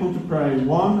the temple to pray,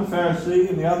 one a Pharisee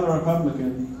and the other a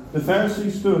publican. The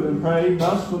Pharisee stood and prayed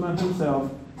thus within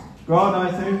himself, God,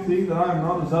 I thank thee that I am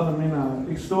not as other men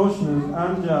are, extortioners,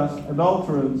 unjust,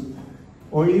 adulterers,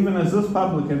 or even as this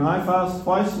publican. I fast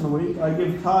twice in a week, I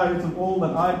give tithes of all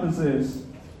that I possess.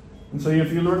 And so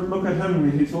if you look at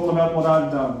him, he's all about what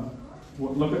I've done.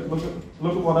 Look at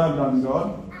what I've done,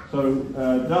 God. So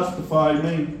justify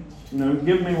me.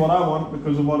 Give me what I want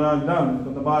because of what I've done.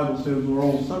 But the Bible says we're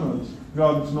all sinners.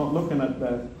 God's not looking at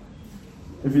that.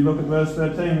 If you look at verse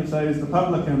 13, it says, the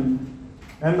publican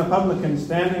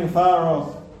standing afar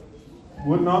off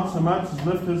would not so much as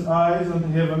lift his eyes unto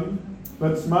heaven,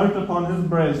 but smote upon his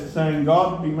breast, saying,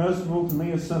 God, be merciful to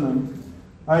me a sinner.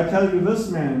 I tell you, this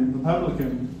man, the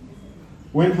publican,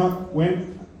 went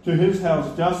to his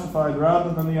house justified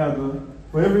rather than the other.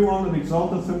 For everyone that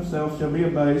exalteth himself shall be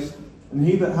abased, and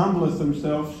he that humbleth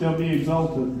himself shall be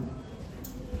exalted.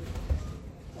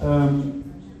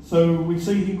 So we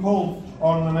see he called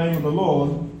on the name of the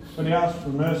Lord, but he asked for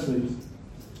mercy.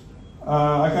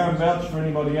 I can't vouch for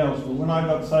anybody else, but when I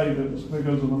got saved, it was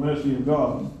because of the mercy of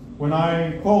God. When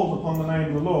I called upon the name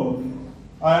of the Lord,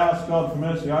 I asked God for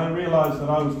mercy. I realized that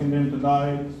I was condemned to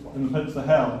die in the pits of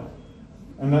hell,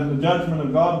 and that the judgment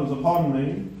of God was upon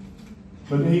me.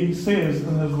 But he says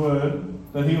in his word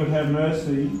that he would have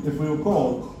mercy if we were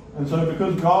called. And so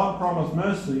because God promised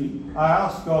mercy, I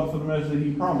asked God for the mercy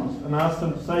he promised, and asked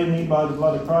him to save me by the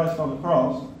blood of Christ on the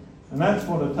cross. And that's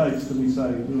what it takes to be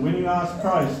saved. And when you ask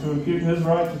Christ to impute his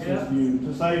righteousness to you,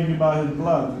 to save you by his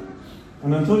blood,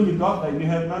 and until you've got that, you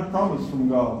have no promise from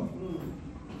God,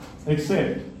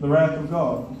 except the wrath of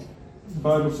God. The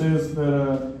Bible says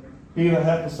that he that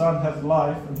hath the Son hath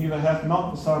life, and he that hath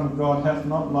not the Son of God hath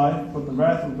not life, but the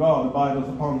wrath of God abideth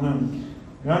upon him.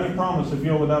 The only promise, if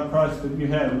you're without Christ, that you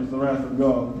have is the wrath of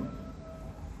God.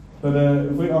 But I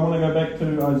want to go back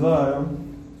to Isaiah,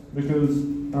 because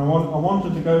I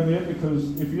wanted to go there,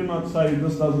 because if you're not saved,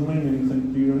 this doesn't mean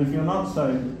anything to you. And if you're not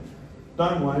saved,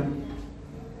 don't wait.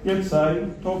 Get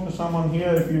saved. Talk to someone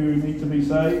here if you need to be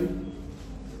saved.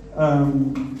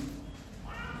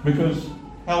 Because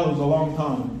hell is a long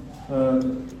time.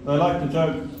 They like to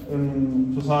joke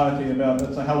in society about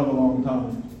it's a hell of a long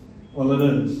time. Well, it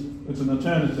is. It's an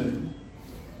eternity.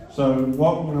 So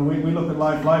what we look at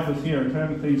life. Life is here.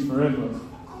 Eternity is forever.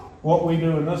 What we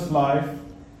do in this life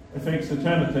affects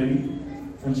eternity.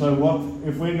 And so what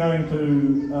if we're going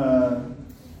to?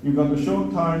 You've got the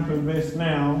short time to invest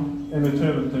now in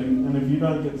eternity, and if you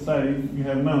don't get saved, you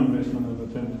have no investment of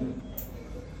eternity,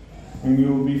 and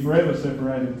you will be forever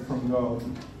separated from God.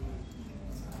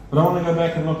 But I want to go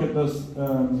back and look at this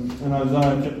in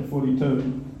Isaiah chapter 42,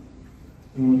 and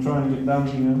we'll try and get done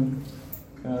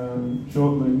here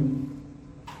shortly.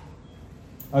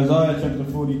 Isaiah chapter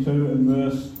 42 and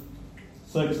verse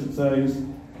 6, it says,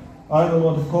 I, the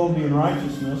Lord, have called thee in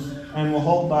righteousness, and will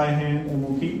hold thy hand, and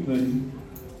will keep thee.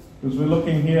 Because we're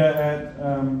looking here at,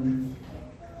 going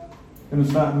to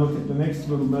start and look at the next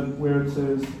little bit where it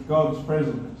says God's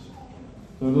presence.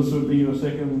 So this would be your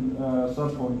second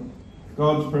subpoint.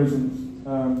 God's presence.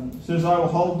 It says, I will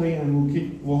hold thee and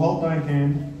will hold thine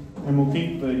hand and will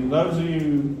keep thee. Those of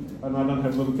you, and I don't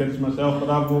have little kids myself, but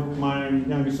I've walked my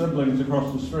younger siblings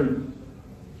across the street.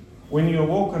 When you're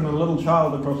walking a little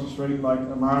child across the street like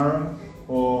Amara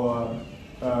or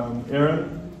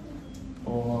Erin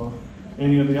or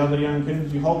any of the other young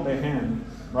kids, you hold their hand,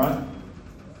 right?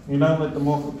 You don't let them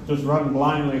walk, just run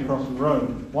blindly across the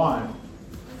road. Why?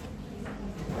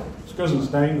 It's because it's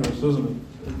dangerous, isn't it?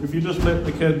 If you just let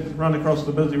the kid run across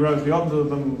the busy road, the odds of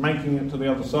them making it to the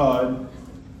other side,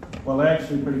 well, they're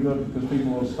actually pretty good because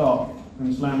people will stop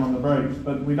and slam on the brakes.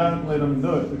 But we don't let them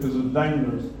do it because it's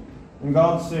dangerous. And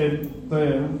God said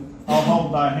there, I'll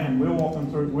hold thy hand.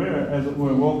 We're, as it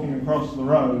were, walking across the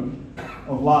road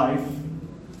of life.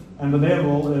 And the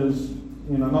devil is,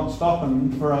 not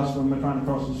stopping for us when we're trying to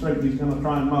cross the street. He's going to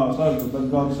try and mow us over.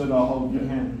 But God said, I'll hold your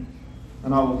hand,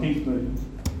 and I will keep thee.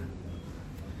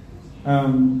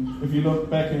 If you look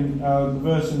back in the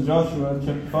verse in Joshua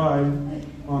chapter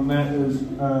 5, on that is,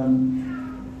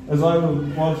 as I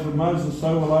was with Moses,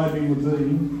 so will I be with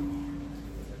thee.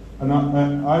 And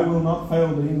I will not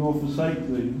fail thee nor forsake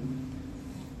thee.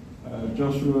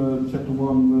 Joshua chapter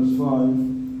 1 verse 5.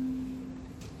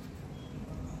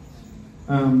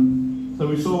 So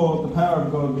we saw the power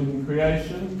of God in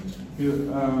creation.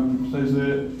 Says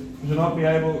that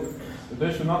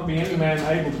there shall not be any man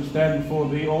able to stand before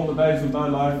thee all the days of thy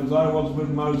life. As I was with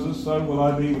Moses, so will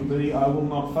I be with thee. I will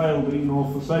not fail thee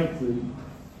nor forsake thee.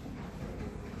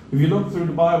 If you look through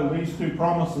the Bible, these two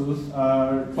promises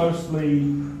are closely,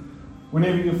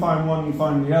 whenever you find one, you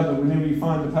find the other. Whenever you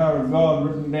find the power of God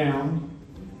written down,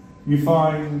 you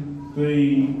find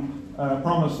the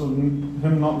promise of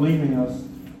Him not leaving us.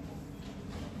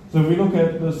 So if we look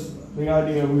at this, the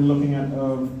idea we're looking at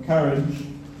of courage,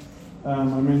 I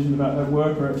mentioned about at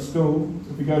work or at school.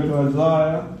 If we go to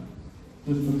Isaiah,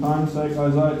 just for time's sake,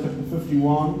 Isaiah chapter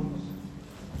 51.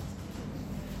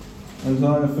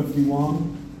 Isaiah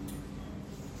 51.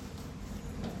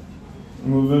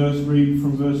 And we'll read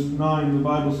from verse 9. The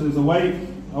Bible says, Awake,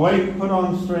 awake, put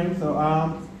on strength, O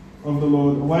arm of the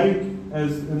Lord. Awake,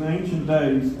 as in ancient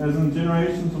days, as in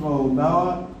generations of old.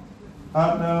 Art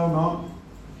thou not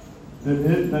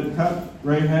it that cut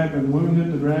Rahab and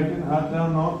wounded the dragon? Art thou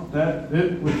not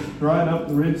it which dried up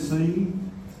the Red Sea,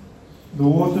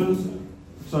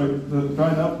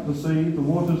 dried up the sea, the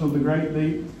waters of the great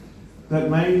deep,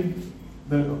 that made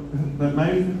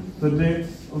the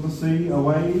depths of the sea a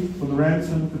way for the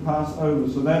ransom to pass over?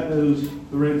 So that is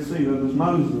the Red Sea, that is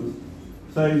Moses.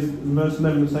 It says in verse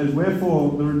 11, it says,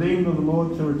 Wherefore the redeemed of the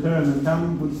Lord shall return and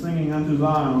come with singing unto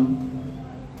Zion,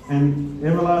 and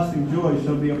everlasting joy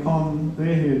shall be upon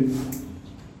their heads.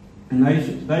 And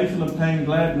they shall obtain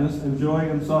gladness and joy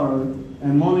and sorrow,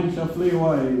 and mourning shall flee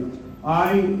away.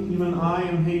 Even I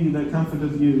am he that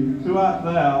comforteth you. Who art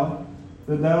thou,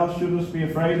 that thou shouldest be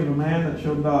afraid of a man that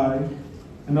shall die,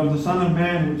 and of the Son of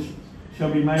Man which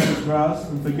shall be made as grass?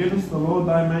 And forgettest the Lord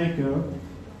thy Maker,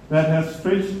 that hath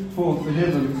stretched forth the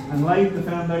heavens, and laid the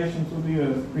foundations of the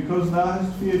earth, because thou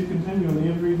hast feared continually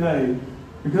every day,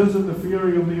 because of the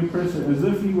fury of the oppressor, as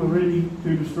if he were ready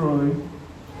to destroy.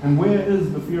 And where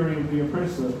is the fury of the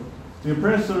oppressor? The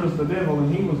oppressor is the devil,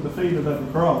 and he was defeated at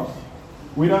the cross.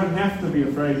 We don't have to be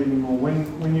afraid anymore.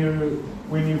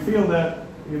 When you feel that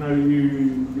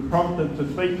you're prompted to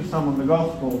speak to someone the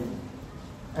gospel,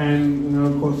 and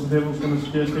of course the devil's going to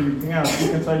suggest everything else,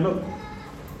 you can say, look,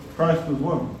 Christ has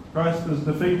won. Christ has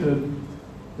defeated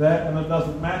that, and it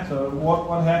doesn't matter.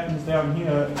 What happens down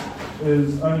here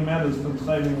only matters for the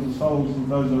saving of the souls of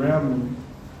those around them.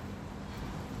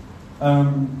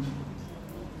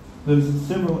 There's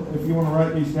several, if you want to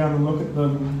write these down and look at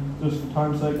them just for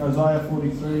time's sake, Isaiah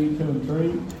 43, 2 and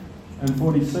 3, and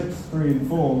 46, 3 and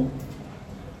 4,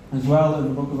 as well in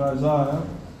the book of Isaiah,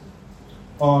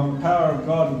 on the power of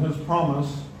God and His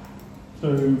promise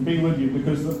to be with you,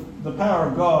 because the power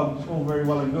of God is all very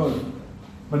well and good,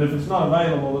 but if it's not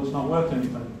available, it's not worth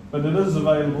anything. But it is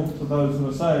available to those who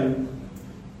are saved.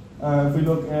 If we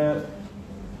look at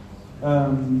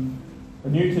a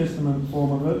New Testament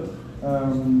form of it,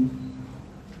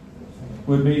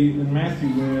 would be in Matthew,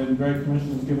 where the Great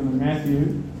Commission is given in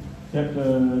Matthew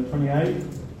chapter 28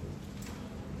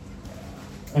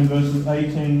 and verses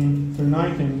 18 through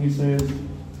 19. He says,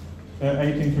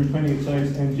 18 through 20 it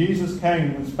says, "And Jesus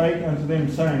came and spake unto them,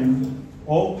 saying,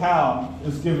 All power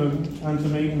is given unto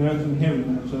me in earth and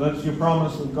heaven." So that's your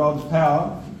promise of God's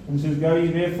power. And it says, "Go ye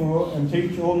therefore and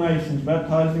teach all nations,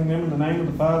 baptizing them in the name of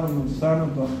the Father and of the Son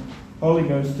and of the Holy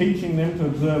Ghost, teaching them to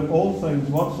observe all things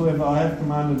whatsoever I have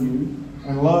commanded you.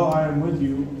 And lo, I am with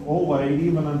you always,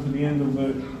 even unto the end of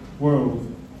the world."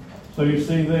 So you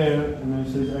see there, and then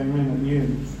it says amen at the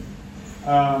end.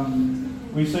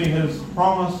 We see His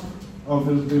promise of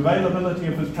the availability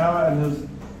of His power and His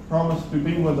promise to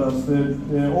be with us.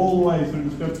 They're all the way through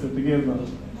the Scripture together.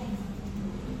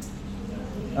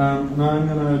 And I'm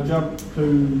going to jump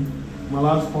to my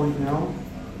last point now,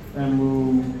 and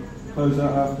we'll close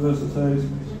out after this. It says,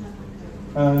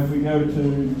 if we go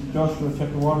to Joshua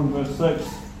chapter 1 and verse 6,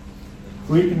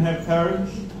 we can have courage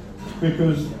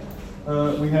because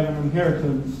we have an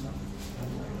inheritance.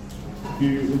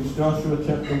 It's Joshua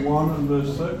chapter 1 and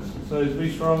verse 6. It says, "Be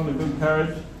strong and of good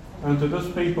courage, and to this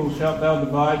people shalt thou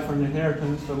divide for an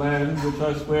inheritance the land which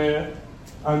I swear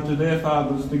unto their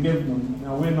fathers to give them."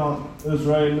 Now we're not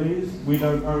Israelis, we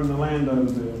don't own the land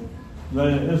over there.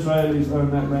 The Israelis own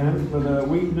that land, but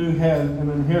we do have an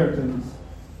inheritance.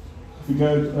 If you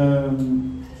go to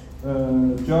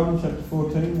John chapter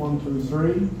 14, 1 through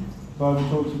 3, the Bible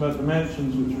talks about the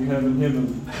mansions which we have in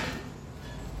heaven.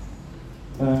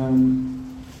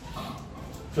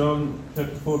 John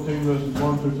chapter 14 verses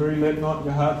 1 through 3, "Let not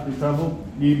your hearts be troubled.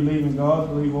 Ye believe in God,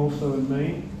 believe also in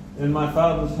me. In my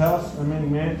Father's house are many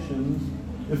mansions.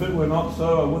 If it were not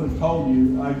so, I would have told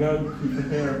you. I go to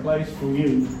prepare a place for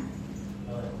you.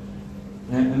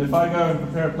 And if I go and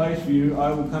prepare a place for you,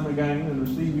 I will come again and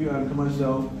receive you unto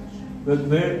myself, that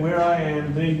there, where I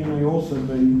am, there you may also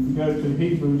be." If you go to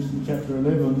Hebrews chapter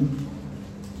 11,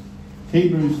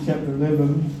 Hebrews chapter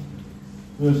 11,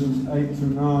 verses 8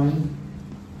 through 9,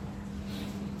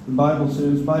 the Bible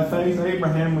says, "By faith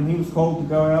Abraham, when he was called to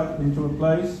go out into a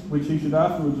place which he should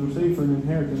afterwards receive for an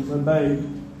inheritance, obeyed,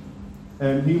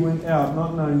 and he went out,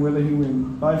 not knowing whither he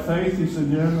went. By faith he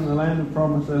sojourned in the land of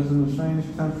promise, as in a strange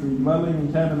country, dwelling in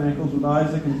tabernacles with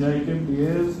Isaac and Jacob, the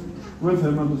heirs with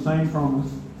him of the same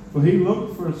promise. For he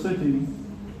looked for a city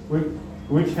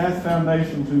which hath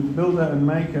foundations, whose builder and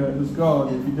maker is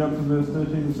God." If you jump to verse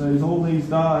 13, it says, "All these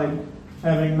died,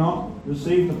 having not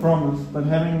received the promise, but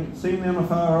having seen them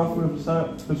afar off, were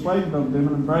persuaded of them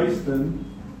and embraced them,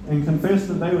 and confessed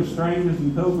that they were strangers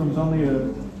and pilgrims on the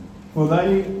earth. For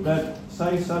they that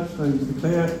say such things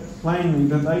declare plainly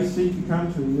that they seek a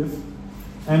country.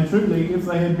 And truly, if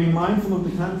they had been mindful of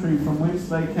the country from whence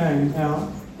they came out,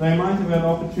 they might have had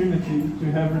opportunity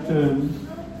to have returned.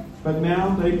 But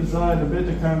now they desired a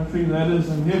better country, that is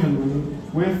in heavenly.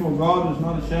 Wherefore God is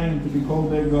not ashamed to be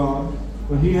called their God,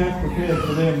 for He hath prepared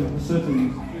for them a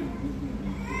city."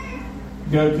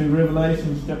 Go to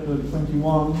Revelation chapter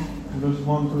 21, verse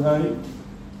 1 through 8.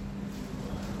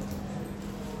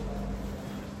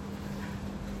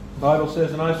 The Bible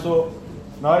says, "And I saw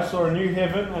a new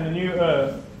heaven and a new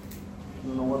earth." I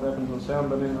don't know what happened to the sound,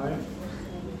 but anyway.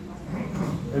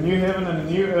 "A new heaven and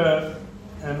a new earth,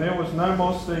 and there was no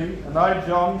more sea. And I,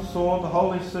 John, saw the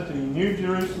holy city, New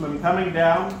Jerusalem, coming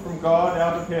down from God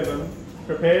out of heaven,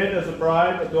 prepared as a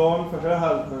bride adorned for her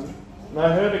husband. And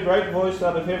I heard a great voice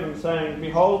out of heaven, saying,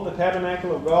 Behold, the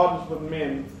tabernacle of God is with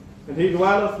men, and He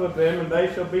dwelleth with them, and they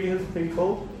shall be His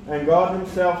people, and God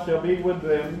Himself shall be with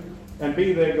them, and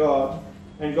be their God.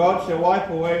 And God shall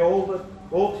wipe away all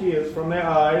tears from their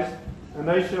eyes, and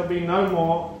there shall be no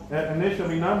more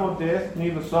death,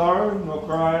 neither sorrow nor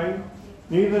crying,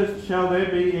 neither shall there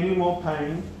be any more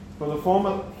pain, for the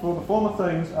former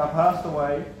things are passed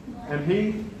away. And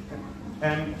he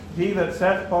that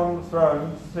sat upon the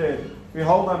throne said,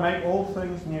 Behold, I make all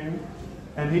things new.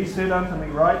 And He said unto me,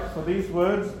 Write, for these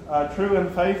words are true and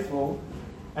faithful.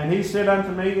 And He said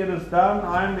unto me, It is done.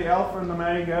 I am the Alpha and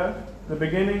Omega, the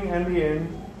beginning and the end.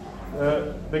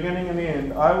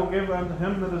 I will give unto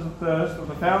him that is athirst of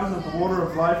the fountain of the water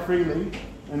of life freely.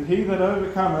 And he that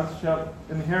overcometh shall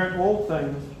inherit all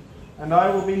things, and I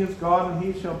will be his God, and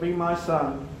he shall be my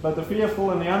son. But the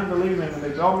fearful and the unbelieving and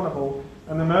the abominable,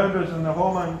 and the murderers and the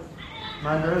whoremongers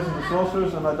and the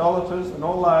sorcerers and idolaters and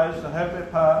all liars shall have their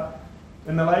part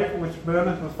in the lake which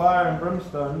burneth with fire and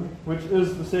brimstone, which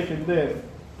is the second death.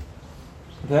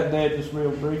 That there, just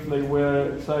real briefly,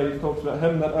 where it talks about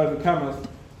him that overcometh.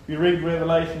 If you read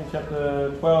Revelation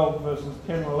chapter 12, verses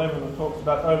 10 and 11, it talks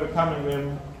about overcoming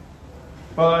them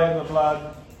by the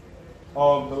blood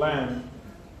of the Lamb.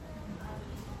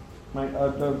 Mate, I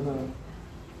don't know.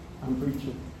 I'm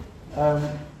preaching.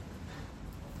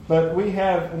 But we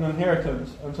have an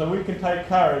inheritance, and so we can take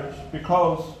courage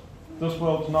because this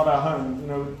world's not our home. You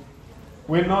know,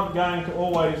 we're not going to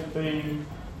always be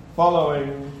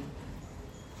following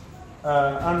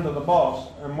under the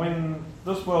boss, and when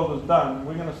this world is done,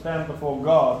 we're going to stand before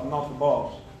God, not the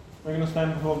boss. We're going to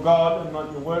stand before God and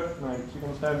not your workmates. You're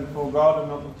going to stand before God and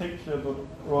not the teacher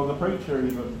or the preacher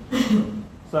even.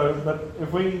 But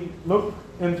if we look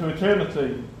into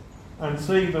eternity and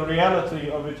see the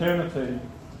reality of eternity,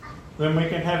 then we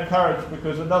can have courage,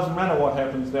 because it doesn't matter what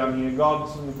happens down here.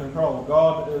 God's in control.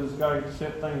 God is going to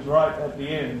set things right at the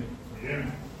end. Yeah.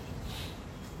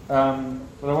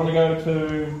 But I want to go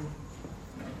to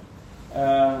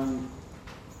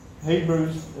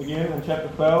Hebrews again in chapter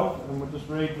 12, and we'll just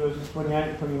read verses 28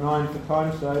 and 29 for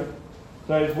time's sake. It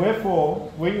says, "Wherefore,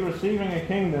 we receiving a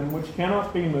kingdom which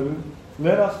cannot be moved,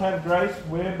 let us have grace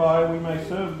whereby we may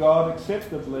serve God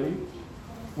acceptably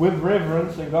with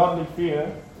reverence and godly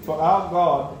fear, for our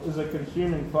God is a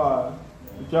consuming fire."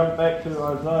 We jump back to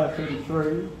Isaiah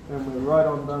 33, and we're right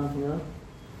on done here.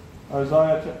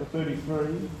 Isaiah chapter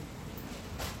 33,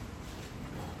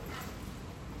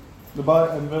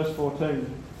 and verse 14.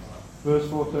 Verse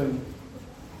 14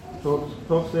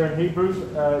 talks there in Hebrews,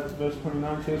 verse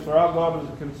 29 says, "For our God is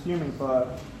a consuming fire."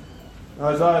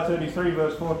 Isaiah 33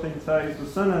 verse 14 says, "The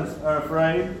sinners are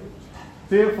afraid,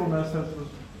 fearfulness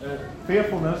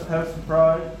has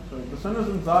surprised." So the sinners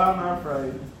in Zion are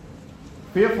afraid.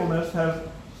 Fearfulness has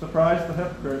surprised the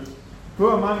hypocrites. Who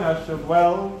among us shall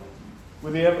dwell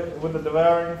with the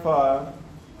devouring fire?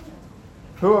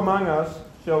 Who among us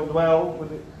shall dwell with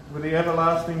the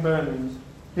everlasting burnings?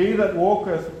 He that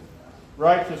walketh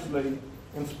righteously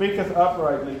and speaketh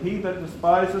uprightly, he that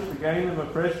despiseth the gain of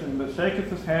oppression, that shaketh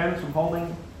his hands from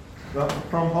holding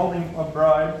of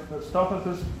bribes, that stoppeth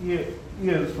his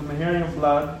ears from the hearing of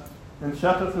blood, and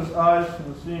shutteth his eyes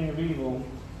from the seeing of evil,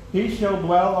 he shall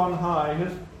dwell on high.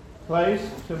 His place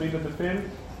shall be the defence.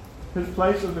 His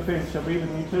place of defence shall be the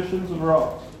nutritions of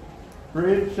rocks.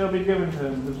 Bread shall be given to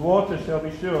him. His water shall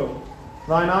be sure.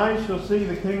 Thine eyes shall see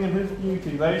the King in his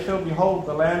beauty. They shall behold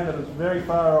the land that is very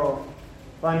far off.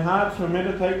 Thine heart shall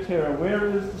meditate terror. Where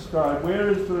is the scribe? Where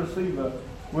is the receiver?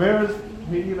 Where is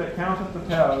he that counteth the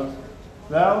towers?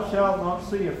 Thou shalt not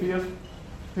see a fierce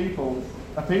people,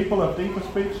 a people of deeper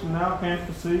speech than thou canst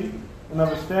perceive, and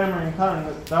of a stammering tongue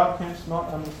that thou canst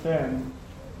not understand.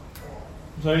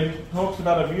 So he talks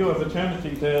about a view of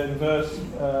eternity there in verse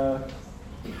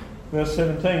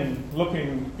 17,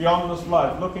 looking beyond this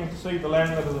life, looking to see the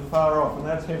land that is afar off, and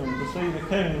that's heaven, to see the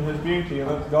King in his beauty and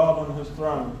that's God on his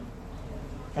throne.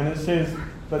 And it says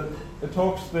that it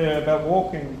talks there about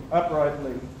walking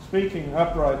uprightly, speaking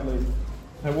uprightly,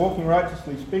 and walking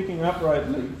righteously, speaking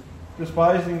uprightly,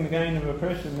 despising the gain of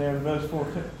oppression there in verse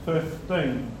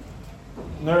 15.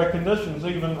 And there are conditions,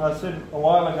 even I said a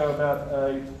while ago about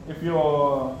if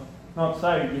you're not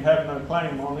saved, you have no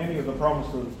claim on any of the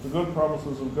promises, the good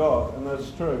promises of God, and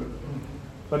that's true.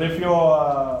 But if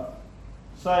you're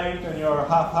saved and you're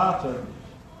half-hearted,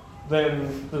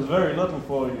 then there's very little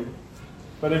for you.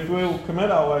 But if we'll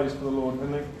commit our ways to the Lord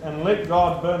and let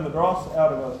God burn the dross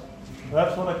out of us,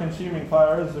 that's what a consuming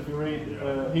fire is. If you read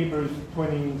Hebrews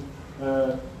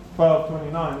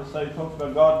 12:29, it talks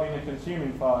about God being a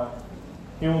consuming fire.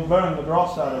 He will burn the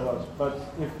dross out of us, but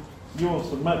if you will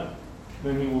submit,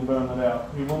 then he will burn it out.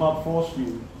 He will not force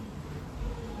you.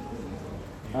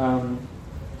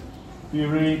 If you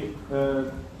read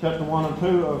chapter 1 and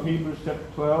 2 of Hebrews chapter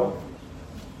 12,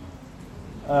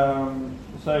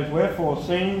 it says, "Wherefore,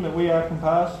 seeing that we are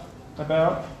compassed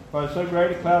about by so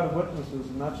great a cloud of witnesses,"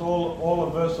 and that's all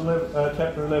of verse 11,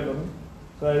 chapter 11,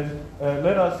 says,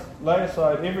 "Let us lay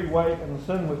aside every weight and the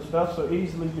sin which doth so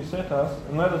easily beset us,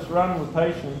 and let us run with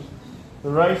patience the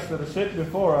race that is set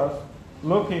before us,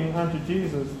 looking unto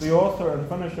Jesus, the author and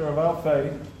finisher of our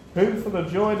faith, who for the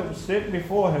joy that was set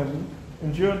before him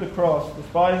endured the cross,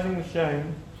 despising the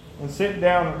shame, and sat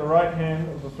down at the right hand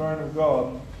of the throne of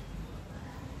God."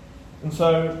 And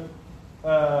so,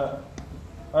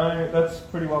 that's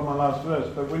pretty well my last verse,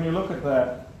 but when you look at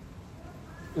that,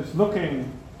 it's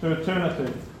looking to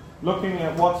eternity. looking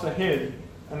at what's ahead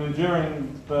and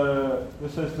enduring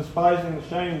this says despising the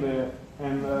shame there,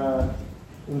 and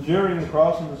enduring the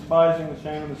cross and despising the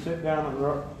shame, and to sit down at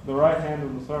the right hand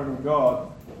of the throne of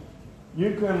God.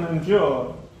 You can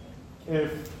endure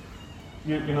if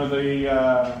you know the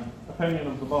opinion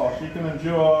of the boss. You can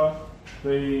endure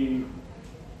the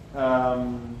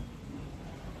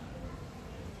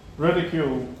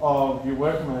ridicule of your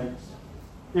workmates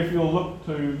if you'll look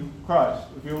to Christ,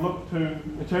 if you'll look to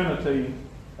eternity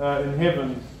in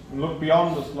heaven, and look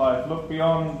beyond this life, look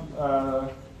beyond.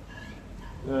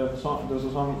 There's a song that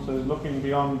says, "Looking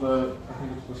beyond the," I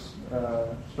think it's the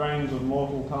strains of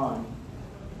mortal time.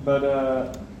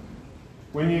 But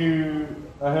when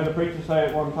I heard a preacher say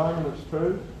it one time, and it's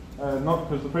true, not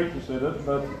because the preacher said it,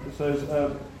 but it says,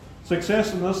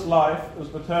 "Success in this life is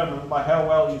determined by how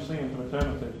well you see into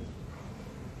eternity."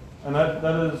 And that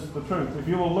is the truth. If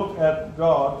you will look at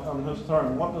God on His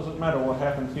throne, what does it matter what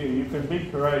happens here? You can be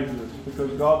courageous because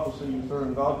God will see you through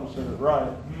and God will set it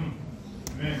right.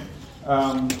 Amen.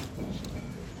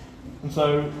 And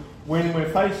so when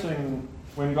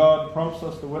God prompts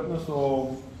us to witness,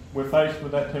 or we're faced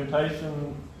with that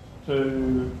temptation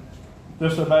to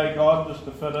disobey God just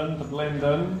to fit in, to blend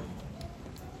in,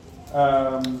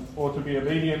 or to be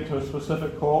obedient to a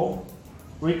specific call,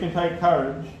 we can take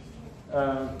courage.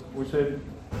 We said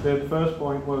the first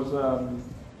point was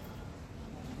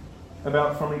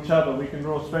about from each other. We can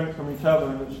draw strength from each other,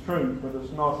 and it's true, but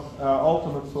it's not our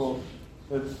ultimate source.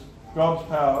 It's God's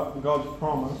power and God's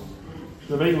promise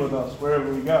to be with us wherever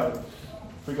we go.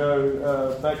 If we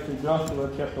go back to Joshua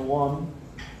chapter 1,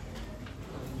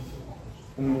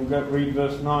 and we'll read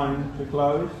verse 9 to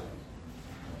close.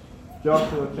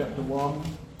 Joshua chapter 1,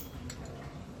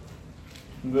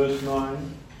 verse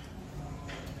 9.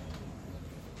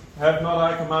 "Have not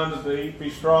I commanded thee, be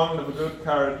strong and of a good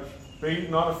courage, be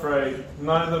not afraid,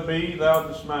 neither be thou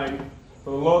dismayed,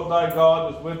 for the Lord thy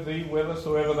God is with thee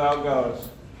whithersoever thou goest."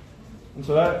 And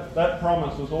so that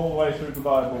promise is all the way through the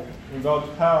Bible. And God's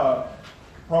power,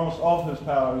 promise of His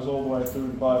power, is all the way through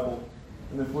the Bible.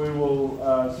 And if we will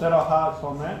set our hearts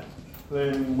on that,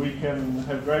 then we can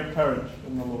have great courage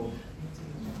in the Lord.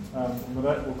 And with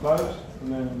that, we'll close,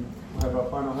 and then we'll have our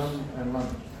final hymn and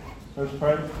lunch. Let's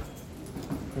pray.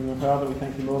 Heavenly Father, we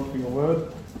thank you, Lord, for your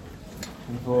word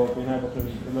and for being able to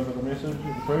deliver the message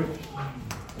and preach.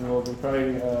 And Lord, we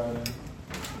pray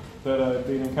that it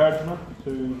be an encouragement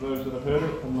to those that have heard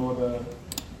it, and Lord,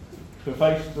 to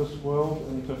face this world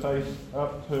and to face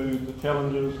up to the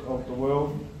challenges of the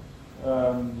world.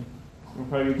 We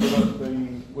pray you give us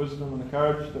the wisdom and the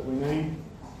courage that we need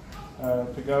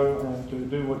to go and to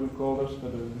do what you've called us to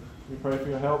do. We pray for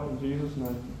your help in Jesus'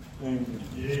 name.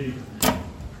 Amen.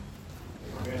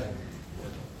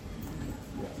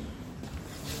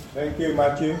 Thank you,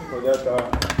 Matthew, for that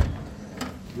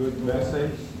good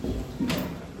message.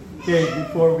 Okay,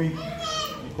 before we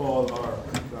call for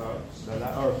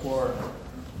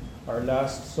our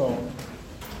last song,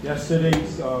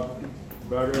 yesterday's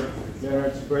Brother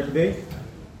Leonard's birthday,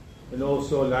 and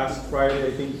also last Friday,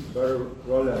 I think, Brother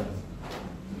Roland.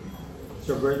 It's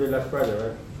your birthday last Friday,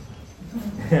 right?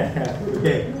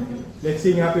 Okay, let's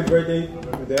sing happy birthday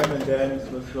to them, and then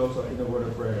let's close in a word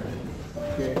of prayer.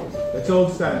 Okay, let's all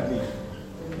stand,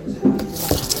 please.